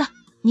买房的。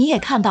你也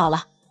看到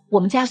了，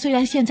我们家虽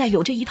然现在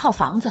有这一套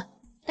房子，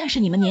但是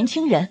你们年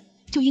轻人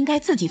就应该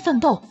自己奋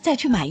斗，再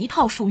去买一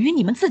套属于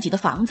你们自己的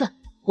房子。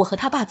我和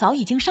他爸早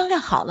已经商量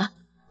好了，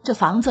这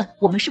房子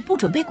我们是不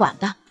准备管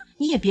的，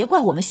你也别怪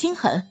我们心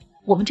狠，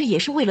我们这也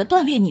是为了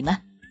锻炼你们。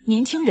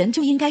年轻人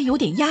就应该有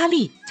点压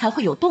力，才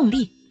会有动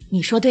力，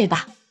你说对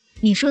吧？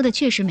你说的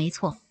确实没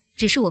错，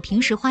只是我平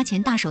时花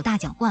钱大手大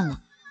脚惯了，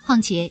况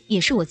且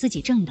也是我自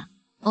己挣的，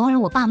偶尔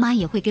我爸妈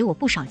也会给我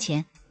不少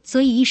钱，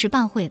所以一时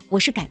半会我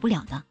是改不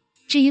了的。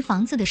至于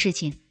房子的事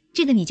情，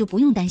这个你就不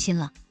用担心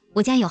了，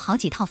我家有好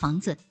几套房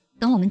子，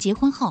等我们结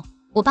婚后，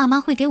我爸妈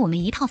会给我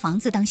们一套房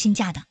子当新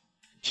家的。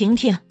婷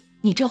婷，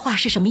你这话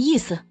是什么意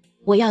思？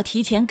我要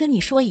提前跟你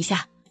说一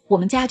下，我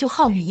们家就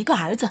浩宇一个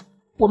儿子，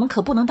我们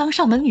可不能当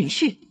上门女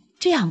婿。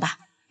这样吧，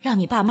让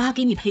你爸妈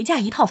给你陪嫁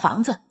一套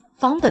房子，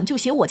房本就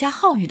写我家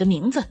浩宇的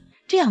名字，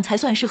这样才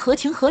算是合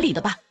情合理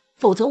的吧，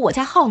否则我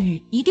家浩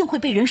宇一定会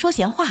被人说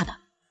闲话的。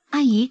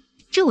阿姨，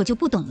这我就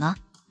不懂了，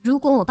如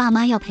果我爸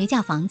妈要陪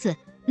嫁房子，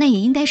那也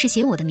应该是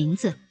写我的名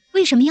字，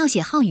为什么要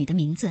写浩宇的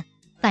名字？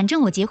反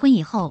正我结婚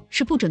以后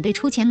是不准备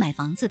出钱买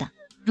房子的，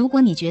如果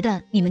你觉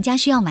得你们家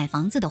需要买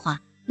房子的话，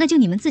那就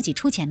你们自己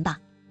出钱吧，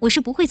我是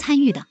不会参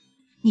与的。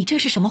你这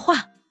是什么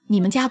话？你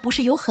们家不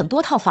是有很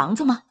多套房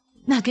子吗？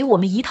那给我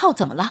们一套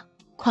怎么了？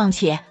况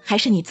且还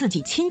是你自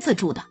己亲自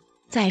住的。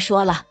再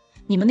说了，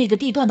你们那个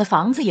地段的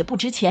房子也不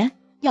值钱，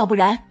要不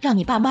然让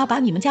你爸妈把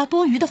你们家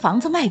多余的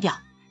房子卖掉，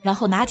然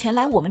后拿钱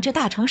来我们这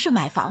大城市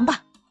买房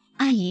吧。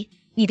阿姨，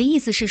你的意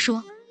思是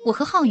说，我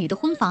和浩宇的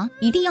婚房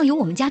一定要由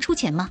我们家出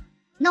钱吗？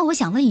那我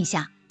想问一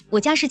下，我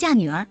家是嫁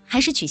女儿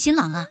还是娶新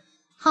郎啊？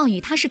浩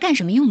宇他是干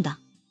什么用的？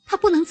他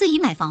不能自己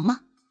买房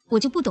吗？我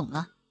就不懂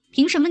了，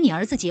凭什么你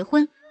儿子结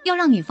婚要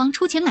让女方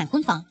出钱买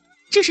婚房？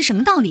这是什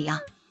么道理啊？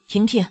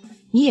婷婷，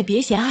你也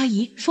别嫌阿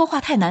姨说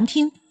话太难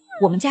听，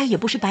我们家也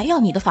不是白要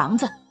你的房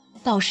子，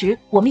到时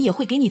我们也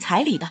会给你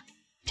彩礼的，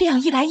这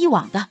样一来一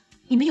往的，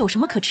你们有什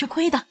么可吃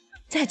亏的？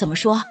再怎么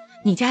说，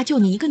你家就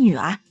你一个女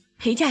儿，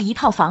陪嫁一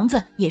套房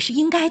子也是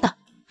应该的。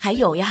还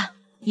有呀，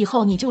以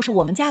后你就是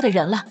我们家的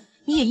人了，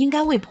你也应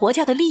该为婆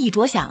家的利益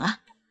着想啊。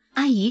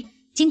阿姨，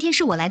今天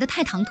是我来的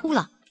太唐突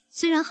了，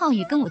虽然浩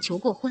宇跟我求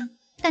过婚，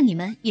但你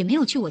们也没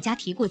有去我家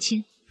提过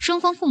亲，双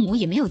方父母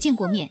也没有见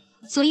过面，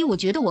所以我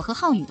觉得我和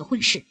浩宇的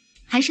婚事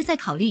还是再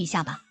考虑一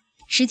下吧。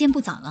时间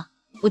不早了，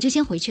我就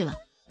先回去了，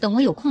等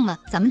我有空了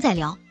咱们再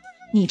聊。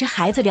你这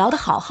孩子聊得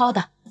好好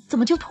的，怎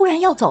么就突然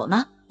要走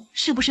呢？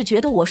是不是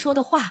觉得我说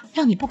的话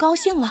让你不高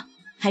兴了？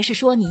还是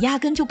说你压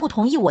根就不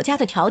同意我家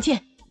的条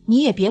件？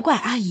你也别怪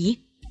阿姨，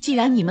既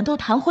然你们都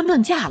谈婚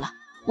论嫁了，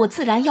我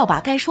自然要把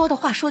该说的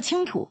话说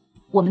清楚。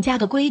我们家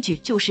的规矩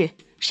就是，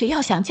谁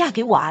要想嫁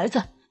给我儿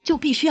子，就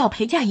必须要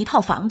陪嫁一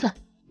套房子，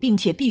并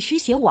且必须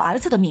写我儿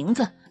子的名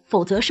字，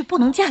否则是不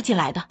能嫁进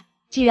来的。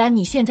既然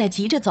你现在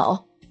急着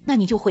走，那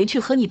你就回去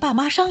和你爸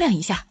妈商量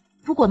一下，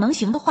如果能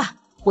行的话，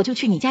我就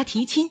去你家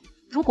提亲，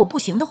如果不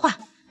行的话，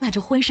那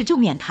这婚事就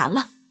免谈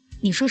了。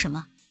你说什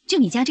么？就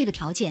你家这个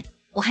条件，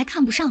我还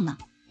看不上呢，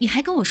你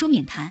还跟我说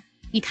免谈？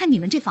你看你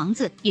们这房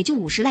子也就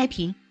50来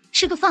平，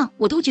吃个饭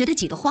我都觉得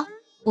挤得慌。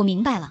我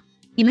明白了，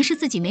你们是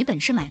自己没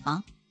本事买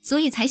房，所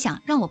以才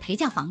想让我陪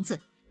嫁房子。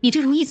你这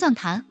如意算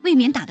盘未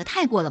免打得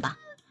太过了吧？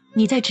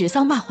你在指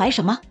桑骂槐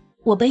什么？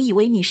我本以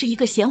为你是一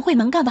个贤惠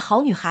能干的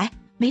好女孩，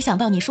没想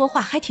到你说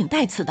话还挺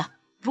带刺的。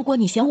如果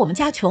你嫌我们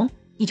家穷，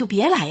你就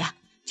别来呀。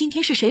今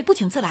天是谁不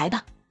请自来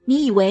的？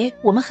你以为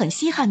我们很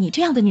稀罕你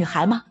这样的女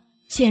孩吗？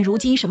现如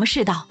今什么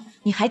世道，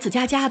你孩子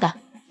家家的，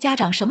家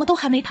长什么都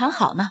还没谈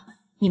好呢，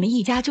你们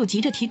一家就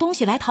急着提东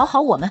西来讨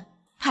好我们，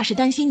怕是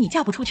担心你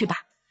嫁不出去吧？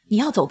你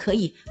要走可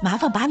以，麻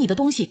烦把你的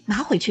东西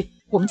拿回去，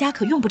我们家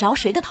可用不着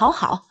谁的讨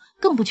好，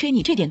更不缺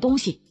你这点东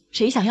西，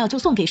谁想要就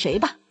送给谁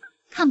吧。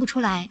看不出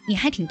来你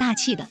还挺大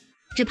气的，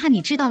只怕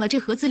你知道了这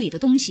盒子里的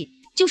东西，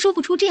就说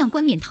不出这样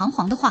冠冕堂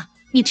皇的话，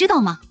你知道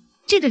吗？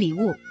这个礼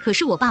物可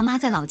是我爸妈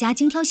在老家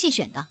精挑细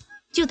选的，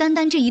就单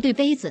单这一对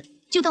杯子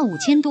就到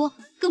5000多，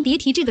更别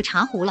提这个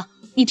茶壶了，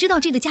你知道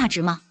这个价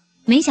值吗？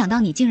没想到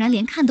你竟然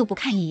连看都不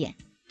看一眼，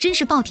真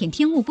是暴殄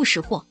天物不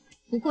识货。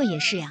不过也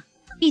是呀，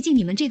毕竟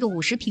你们这个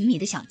50平米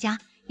的小家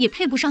也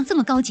配不上这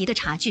么高级的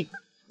茶具。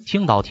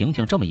听到婷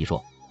婷这么一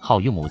说，浩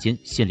宇母亲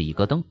心里一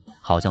咯噔，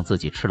好像自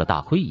己吃了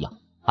大亏一样，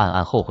暗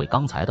暗后悔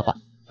刚才的话。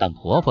但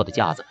婆婆的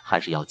架子还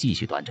是要继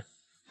续端着。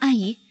阿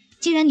姨，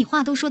既然你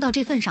话都说到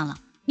这份上了，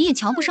你也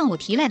瞧不上我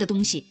提来的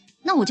东西，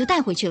那我就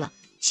带回去了，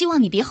希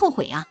望你别后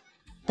悔啊。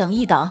等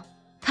一等，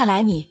看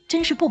来你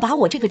真是不把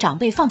我这个长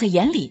辈放在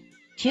眼里，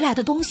提来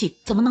的东西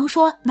怎么能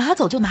说拿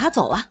走就拿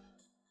走啊？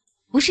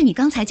不是你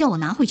刚才叫我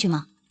拿回去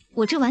吗？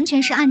我这完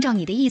全是按照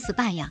你的意思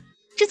办呀，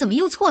这怎么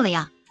又错了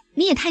呀？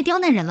你也太刁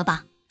难人了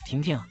吧。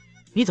婷婷，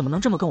你怎么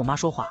能这么跟我妈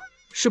说话？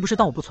是不是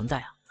当我不存在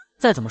啊？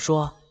再怎么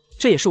说，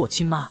这也是我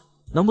亲妈，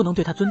能不能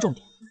对她尊重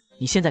点？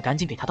你现在赶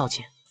紧给她道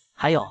歉。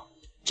还有，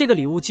这个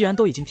礼物既然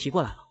都已经提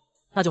过来了，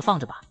那就放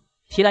着吧，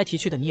提来提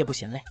去的你也不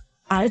嫌累。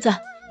儿子，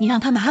你让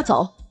他拿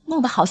走，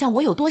弄得好像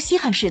我有多稀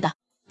罕似的。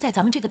在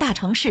咱们这个大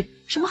城市，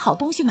什么好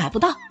东西买不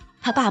到？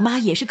他爸妈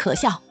也是可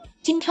笑，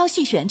精挑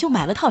细选就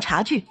买了套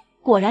茶具，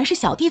果然是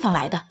小地方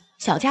来的，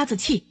小家子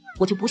气，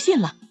我就不信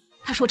了。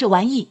他说这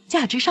玩意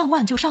价值上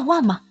万就上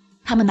万吗？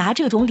他们拿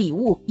这种礼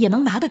物也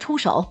能拿得出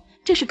手，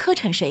这是磕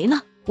碜谁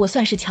呢？我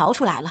算是瞧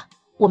出来了，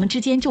我们之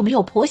间就没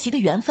有婆媳的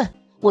缘分，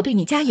我对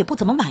你家也不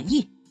怎么满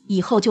意，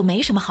以后就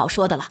没什么好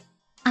说的了。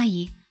阿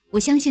姨，我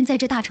相信在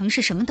这大城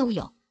市什么都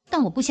有，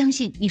但我不相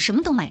信你什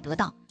么都买得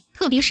到，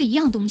特别是一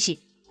样东西，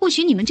或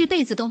许你们这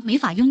辈子都没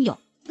法拥有，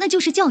那就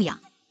是教养。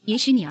也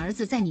许你儿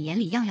子在你眼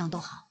里样样都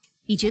好，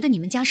你觉得你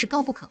们家是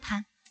高不可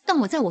攀，但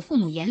我在我父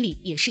母眼里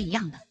也是一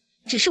样的，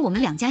只是我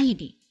们两家一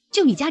比，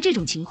就你家这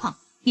种情况，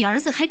你儿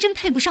子还真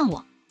配不上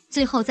我。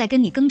最后再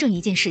跟你更正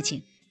一件事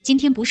情，今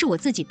天不是我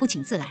自己不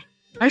请自来，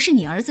而是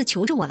你儿子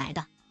求着我来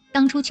的。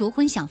当初求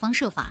婚想方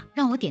设法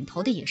让我点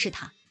头的也是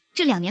他，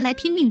这2年来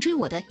拼命追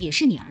我的也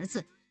是你儿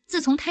子。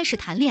自从开始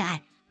谈恋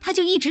爱，他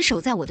就一直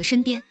守在我的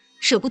身边，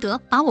舍不得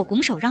把我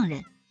拱手让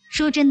人。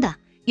说真的，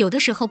有的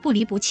时候不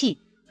离不弃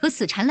和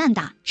死缠烂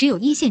打只有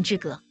一线之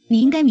隔，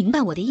你应该明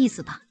白我的意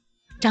思吧。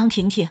张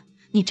婷婷，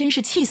你真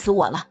是气死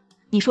我了，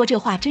你说这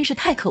话真是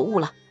太可恶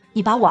了，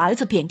你把我儿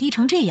子贬低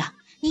成这样，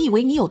你以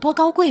为你有多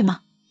高贵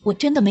吗？我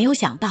真的没有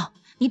想到，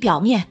你表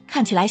面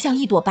看起来像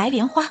一朵白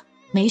莲花，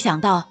没想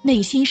到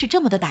内心是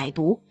这么的歹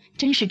毒，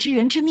真是知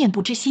人知面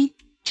不知心。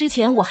之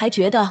前我还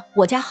觉得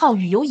我家浩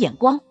宇有眼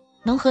光，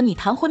能和你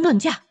谈婚论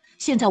嫁，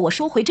现在我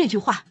收回这句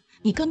话，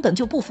你根本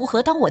就不符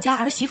合当我家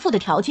儿媳妇的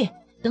条件，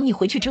等你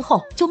回去之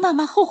后就慢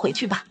慢后悔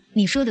去吧。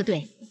你说的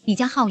对，你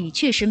家浩宇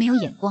确实没有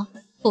眼光，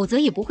否则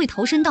也不会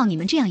投身到你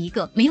们这样一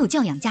个没有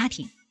教养家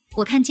庭。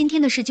我看今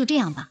天的事就这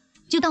样吧，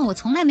就当我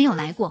从来没有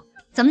来过，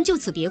咱们就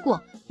此别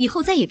过，以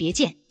后再也别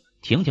见。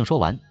婷婷说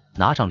完，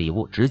拿上礼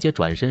物直接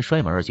转身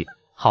摔门而去。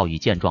浩宇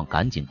见状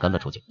赶紧跟了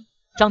出去。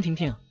张婷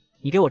婷，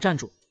你给我站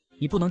住，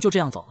你不能就这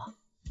样走了。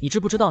你知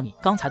不知道你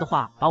刚才的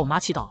话把我妈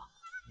气到了？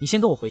你先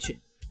跟我回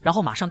去，然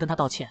后马上跟她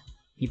道歉。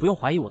你不用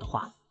怀疑我的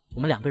话，我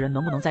们2个人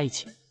能不能在一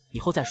起以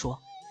后再说，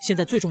现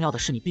在最重要的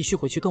是你必须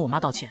回去跟我妈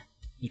道歉，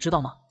你知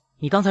道吗？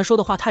你刚才说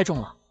的话太重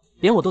了，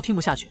连我都听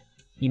不下去。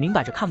你明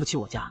摆着看不起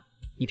我家，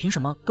你凭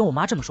什么跟我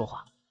妈这么说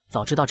话？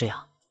早知道这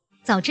样，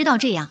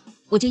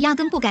我就压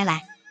根不该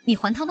来。你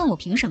还他问我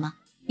凭什么？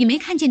你没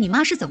看见你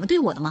妈是怎么对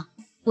我的吗？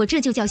我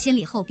这就叫先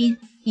礼后兵，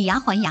以牙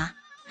还牙。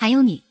还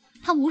有你，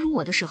他侮辱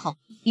我的时候，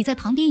你在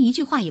旁边一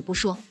句话也不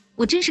说，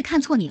我真是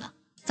看错你了。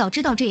早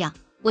知道这样，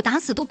我打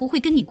死都不会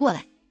跟你过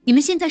来。你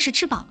们现在是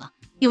吃饱了，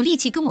有力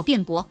气跟我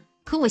辩驳，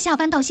可我下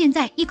班到现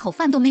在一口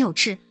饭都没有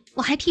吃，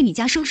我还替你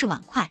家收拾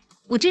碗筷，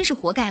我真是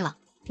活该了。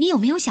你有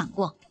没有想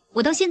过，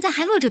我到现在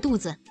还饿着肚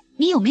子，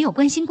你有没有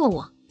关心过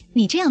我？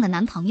你这样的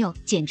男朋友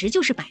简直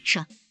就是摆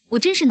设，我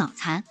真是脑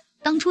残，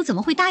当初怎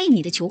么会答应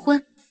你的求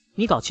婚？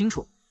你搞清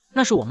楚，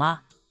那是我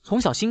妈，从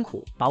小辛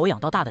苦把我养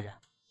到大的人，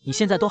你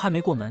现在都还没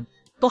过门，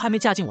都还没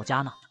嫁进我家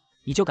呢，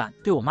你就敢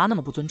对我妈那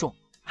么不尊重，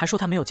还说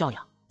她没有教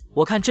养。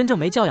我看真正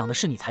没教养的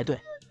是你才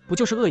对，不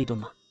就是饿一顿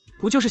吗？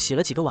不就是洗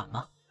了几个碗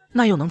吗？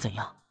那又能怎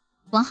样？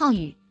王浩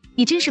宇，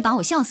你真是把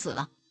我笑死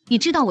了。你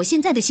知道我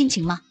现在的心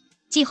情吗？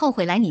既后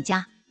悔来你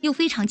家，又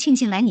非常庆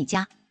幸来你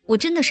家，我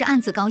真的是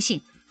暗自高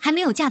兴，还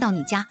没有嫁到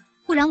你家，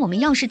不然我们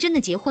要是真的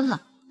结婚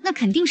了，那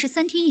肯定是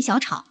3天一小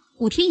吵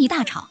，5天一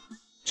大吵。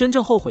真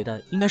正后悔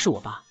的应该是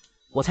我吧，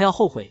我才要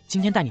后悔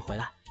今天带你回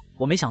来。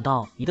我没想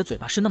到你的嘴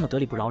巴是那么得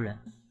理不饶人，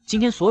今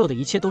天所有的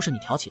一切都是你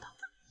挑起的。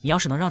你要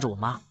是能让着我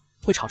妈，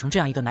会吵成这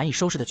样一个难以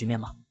收拾的局面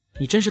吗？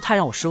你真是太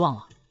让我失望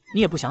了。你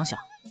也不想想，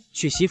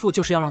娶媳妇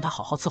就是要让她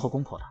好好伺候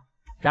公婆的，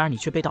然而你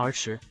却背道而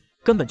驰，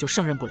根本就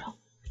胜任不了。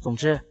总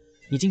之，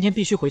你今天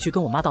必须回去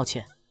跟我妈道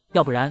歉，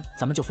要不然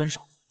咱们就分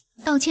手。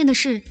道歉的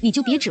事你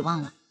就别指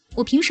望了，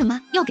我凭什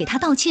么要给她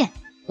道歉？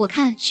我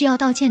看需要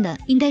道歉的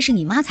应该是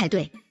你妈才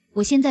对。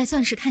我现在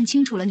算是看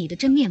清楚了你的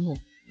真面目，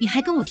你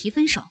还跟我提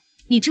分手，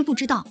你知不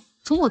知道，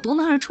从我夺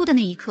门而出的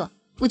那一刻，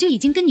我就已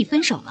经跟你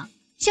分手了。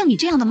像你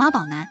这样的妈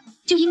宝男，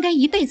就应该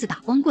一辈子打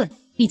光棍。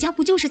你家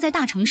不就是在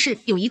大城市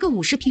有一个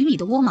50平米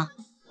的窝吗？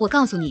我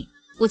告诉你，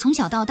我从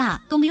小到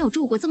大都没有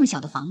住过这么小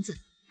的房子。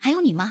还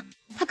有你妈，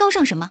她高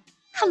尚什么？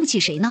看不起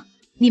谁呢？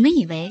你们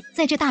以为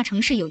在这大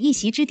城市有一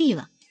席之地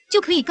了，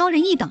就可以高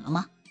人一等了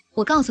吗？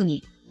我告诉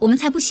你，我们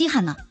才不稀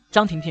罕呢。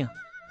张婷婷，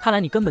看来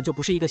你根本就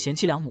不是一个贤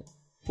妻良母，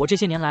我这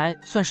些年来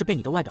算是被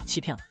你的外表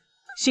欺骗了。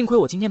幸亏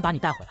我今天把你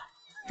带回来，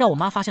让我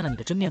妈发现了你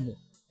的真面目，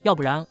要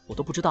不然我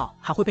都不知道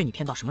还会被你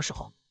骗到什么时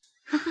候。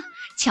哈哈，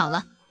巧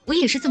了，我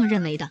也是这么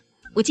认为的。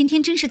我今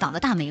天真是倒了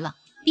大霉了。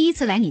第一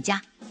次来你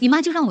家，你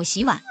妈就让我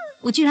洗碗，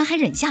我居然还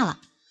忍下了。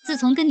自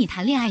从跟你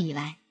谈恋爱以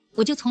来，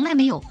我就从来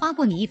没有花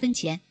过你1分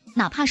钱，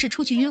哪怕是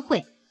出去约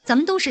会，咱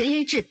们都是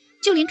AA 制，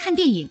就连看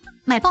电影、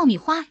买爆米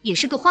花也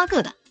是各花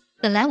各的。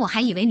本来我还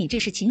以为你这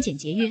是勤俭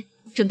节约，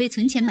准备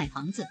存钱买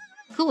房子，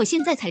可我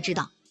现在才知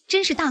道，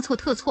真是大错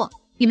特错。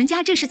你们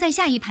家这是在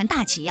下一盘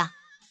大棋呀！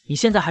你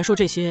现在还说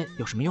这些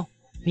有什么用？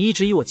你一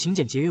直以我勤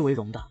俭节约为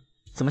荣的，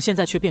怎么现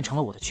在却变成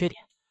了我的缺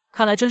点？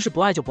看来真是不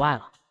爱就不爱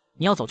了。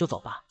你要走就走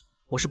吧，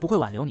我是不会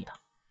挽留你的。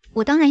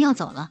我当然要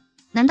走了，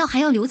难道还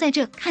要留在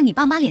这看你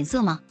爸妈脸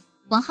色吗？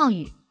王浩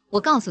宇，我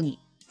告诉你，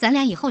咱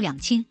俩以后两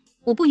清，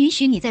我不允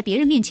许你在别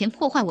人面前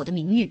破坏我的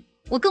名誉，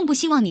我更不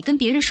希望你跟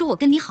别人说我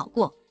跟你好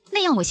过，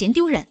那样我嫌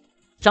丢人。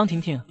张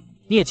婷婷，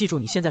你也记住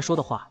你现在说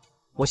的话，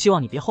我希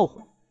望你别后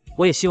悔，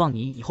我也希望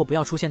你以后不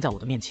要出现在我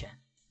的面前。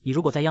你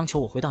如果再央求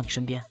我回到你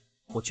身边，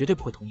我绝对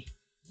不会同意。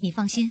你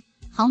放心，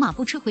好马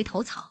不吃回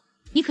头草，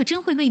你可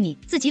真会为你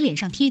自己脸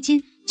上贴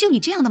金。就你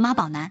这样的妈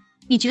宝男，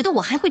你觉得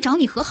我还会找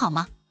你和好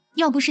吗？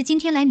要不是今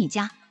天来你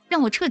家，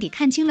让我彻底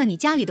看清了你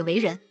家里的为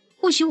人，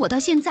或许我到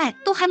现在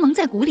都还蒙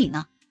在鼓里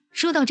呢。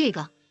说到这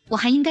个，我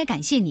还应该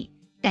感谢你，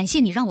感谢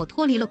你让我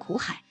脱离了苦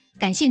海，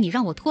感谢你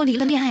让我脱离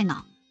了恋爱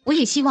脑。我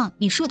也希望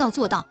你说到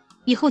做到，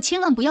以后千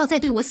万不要再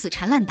对我死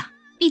缠烂打，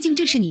毕竟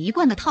这是你一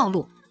贯的套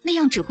路，那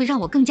样只会让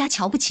我更加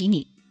瞧不起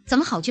你。咱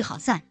们好聚好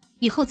散，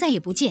以后再也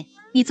不见。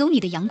你走你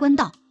的阳关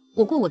道，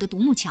我过我的独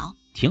木桥。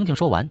婷婷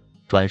说完，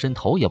转身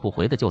头也不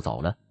回的就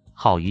走了。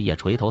浩宇也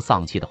垂头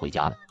丧气的回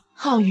家了。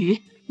浩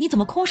宇，你怎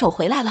么空手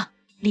回来了？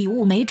礼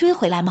物没追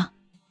回来吗？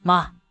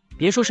妈，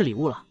别说是礼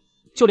物了，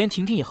就连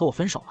婷婷也和我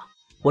分手了。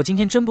我今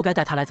天真不该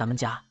带她来咱们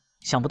家，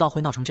想不到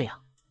会闹成这样，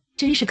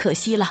真是可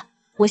惜了。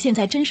我现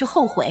在真是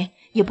后悔，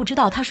也不知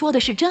道他说的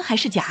是真还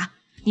是假。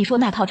你说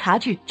那套茶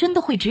具真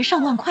的会值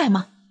上万块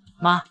吗？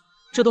妈，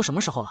这都什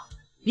么时候了，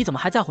你怎么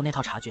还在乎那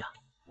套茶具啊？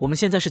我们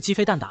现在是鸡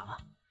飞蛋打了，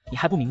你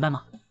还不明白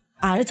吗？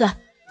儿子，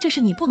这是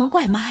你不能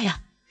怪妈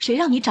呀，谁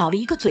让你找了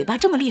一个嘴巴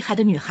这么厉害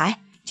的女孩？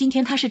今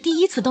天她是第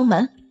一次登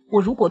门，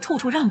我如果处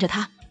处让着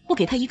她，不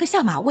给她一个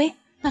下马威，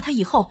那她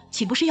以后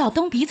岂不是要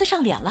蹬鼻子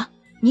上脸了？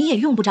你也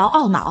用不着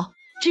懊恼，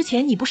之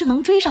前你不是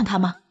能追上她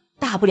吗？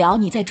大不了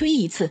你再追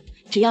一次，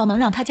只要能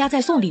让她家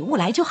再送礼物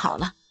来就好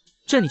了。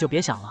这你就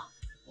别想了，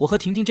我和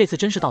婷婷这次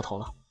真是到头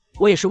了，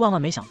我也是万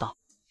万没想到，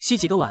洗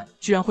几个碗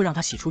居然会让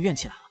她洗出怨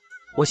气来了。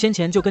我先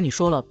前就跟你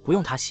说了不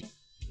用她洗，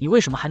你为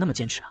什么还那么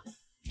坚持啊？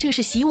这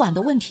是洗碗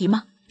的问题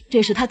吗？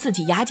这是她自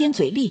己牙尖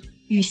嘴利，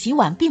与洗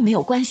碗并没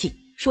有关系。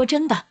说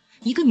真的，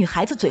一个女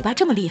孩子嘴巴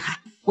这么厉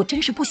害，我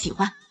真是不喜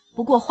欢。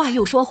不过话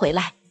又说回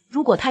来，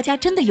如果她家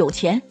真的有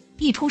钱，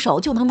一出手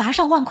就能拿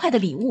上万块的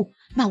礼物，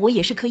那我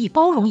也是可以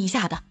包容一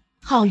下的。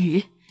浩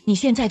宇，你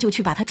现在就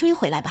去把她追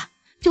回来吧，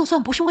就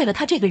算不是为了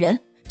她这个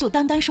人，就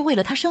单单是为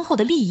了她身后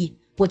的利益，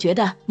我觉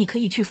得你可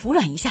以去服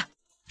软一下。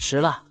迟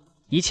了，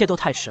一切都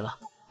太迟了。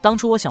当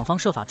初我想方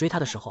设法追她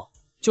的时候，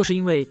就是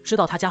因为知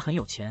道她家很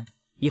有钱，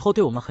以后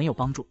对我们很有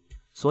帮助，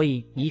所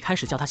以你一开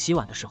始叫她洗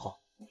碗的时候，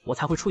我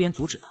才会出言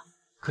阻止的。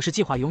可是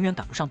计划永远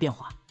赶不上变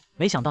化，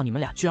没想到你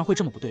们俩居然会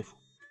这么不对付。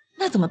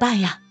那怎么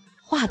办呀？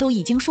话都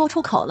已经说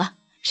出口了，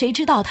谁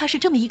知道他是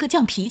这么一个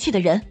犟脾气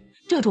的人，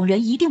这种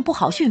人一定不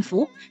好驯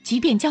服，即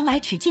便将来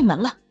娶进门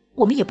了，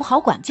我们也不好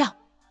管教。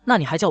那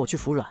你还叫我去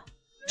服软，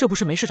这不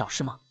是没事找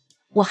事吗？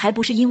我还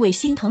不是因为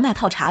心疼那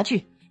套茶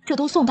具，这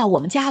都送到我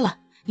们家了，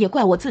也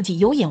怪我自己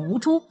有眼无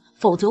珠，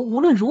否则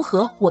无论如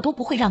何我都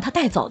不会让他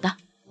带走的。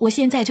我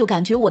现在就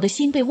感觉我的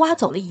心被挖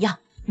走了一样，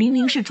明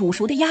明是煮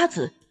熟的鸭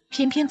子，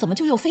偏偏怎么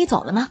就又飞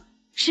走了呢？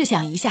试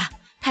想一下，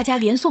他家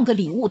连送个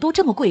礼物都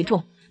这么贵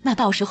重，那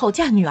到时候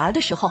嫁女儿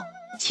的时候，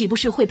岂不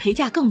是会陪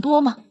嫁更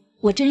多吗？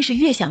我真是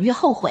越想越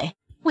后悔，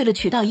为了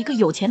娶到一个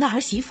有钱的儿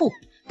媳妇，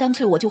干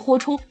脆我就豁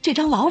出这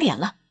张老脸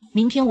了。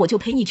明天我就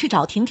陪你去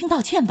找婷婷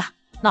道歉吧。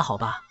那好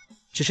吧，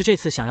只是这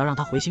次想要让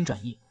她回心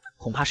转意，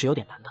恐怕是有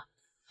点难的。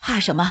怕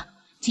什么？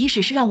即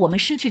使是让我们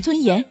失去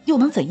尊严又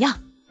能怎样？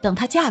等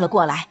她嫁了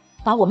过来，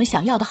把我们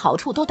想要的好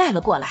处都带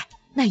了过来，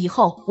那以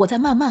后我再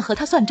慢慢和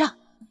她算账。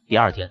第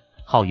二天，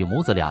浩宇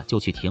母子俩就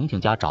去婷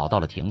婷家找到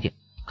了婷婷。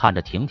看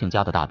着婷婷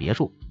家的大别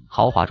墅，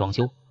豪华装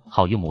修，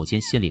浩宇母亲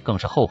心里更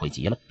是后悔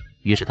极了。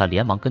于是他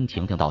连忙跟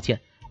婷婷道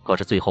歉。可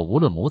是最后无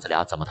论母子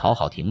俩怎么讨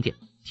好婷婷，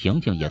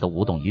婷婷也都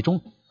无动于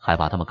衷，还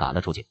把他们赶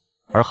了出去。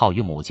而浩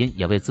宇母亲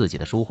也为自己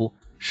的疏忽，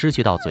失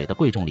去到嘴的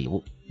贵重礼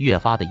物，越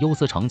发的忧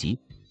思成疾。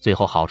最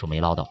后好处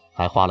没捞到，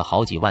还花了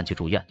好几万去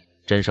住院，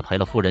真是赔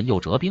了夫人又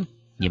折兵。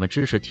你们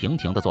支持婷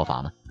婷的做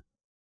法吗？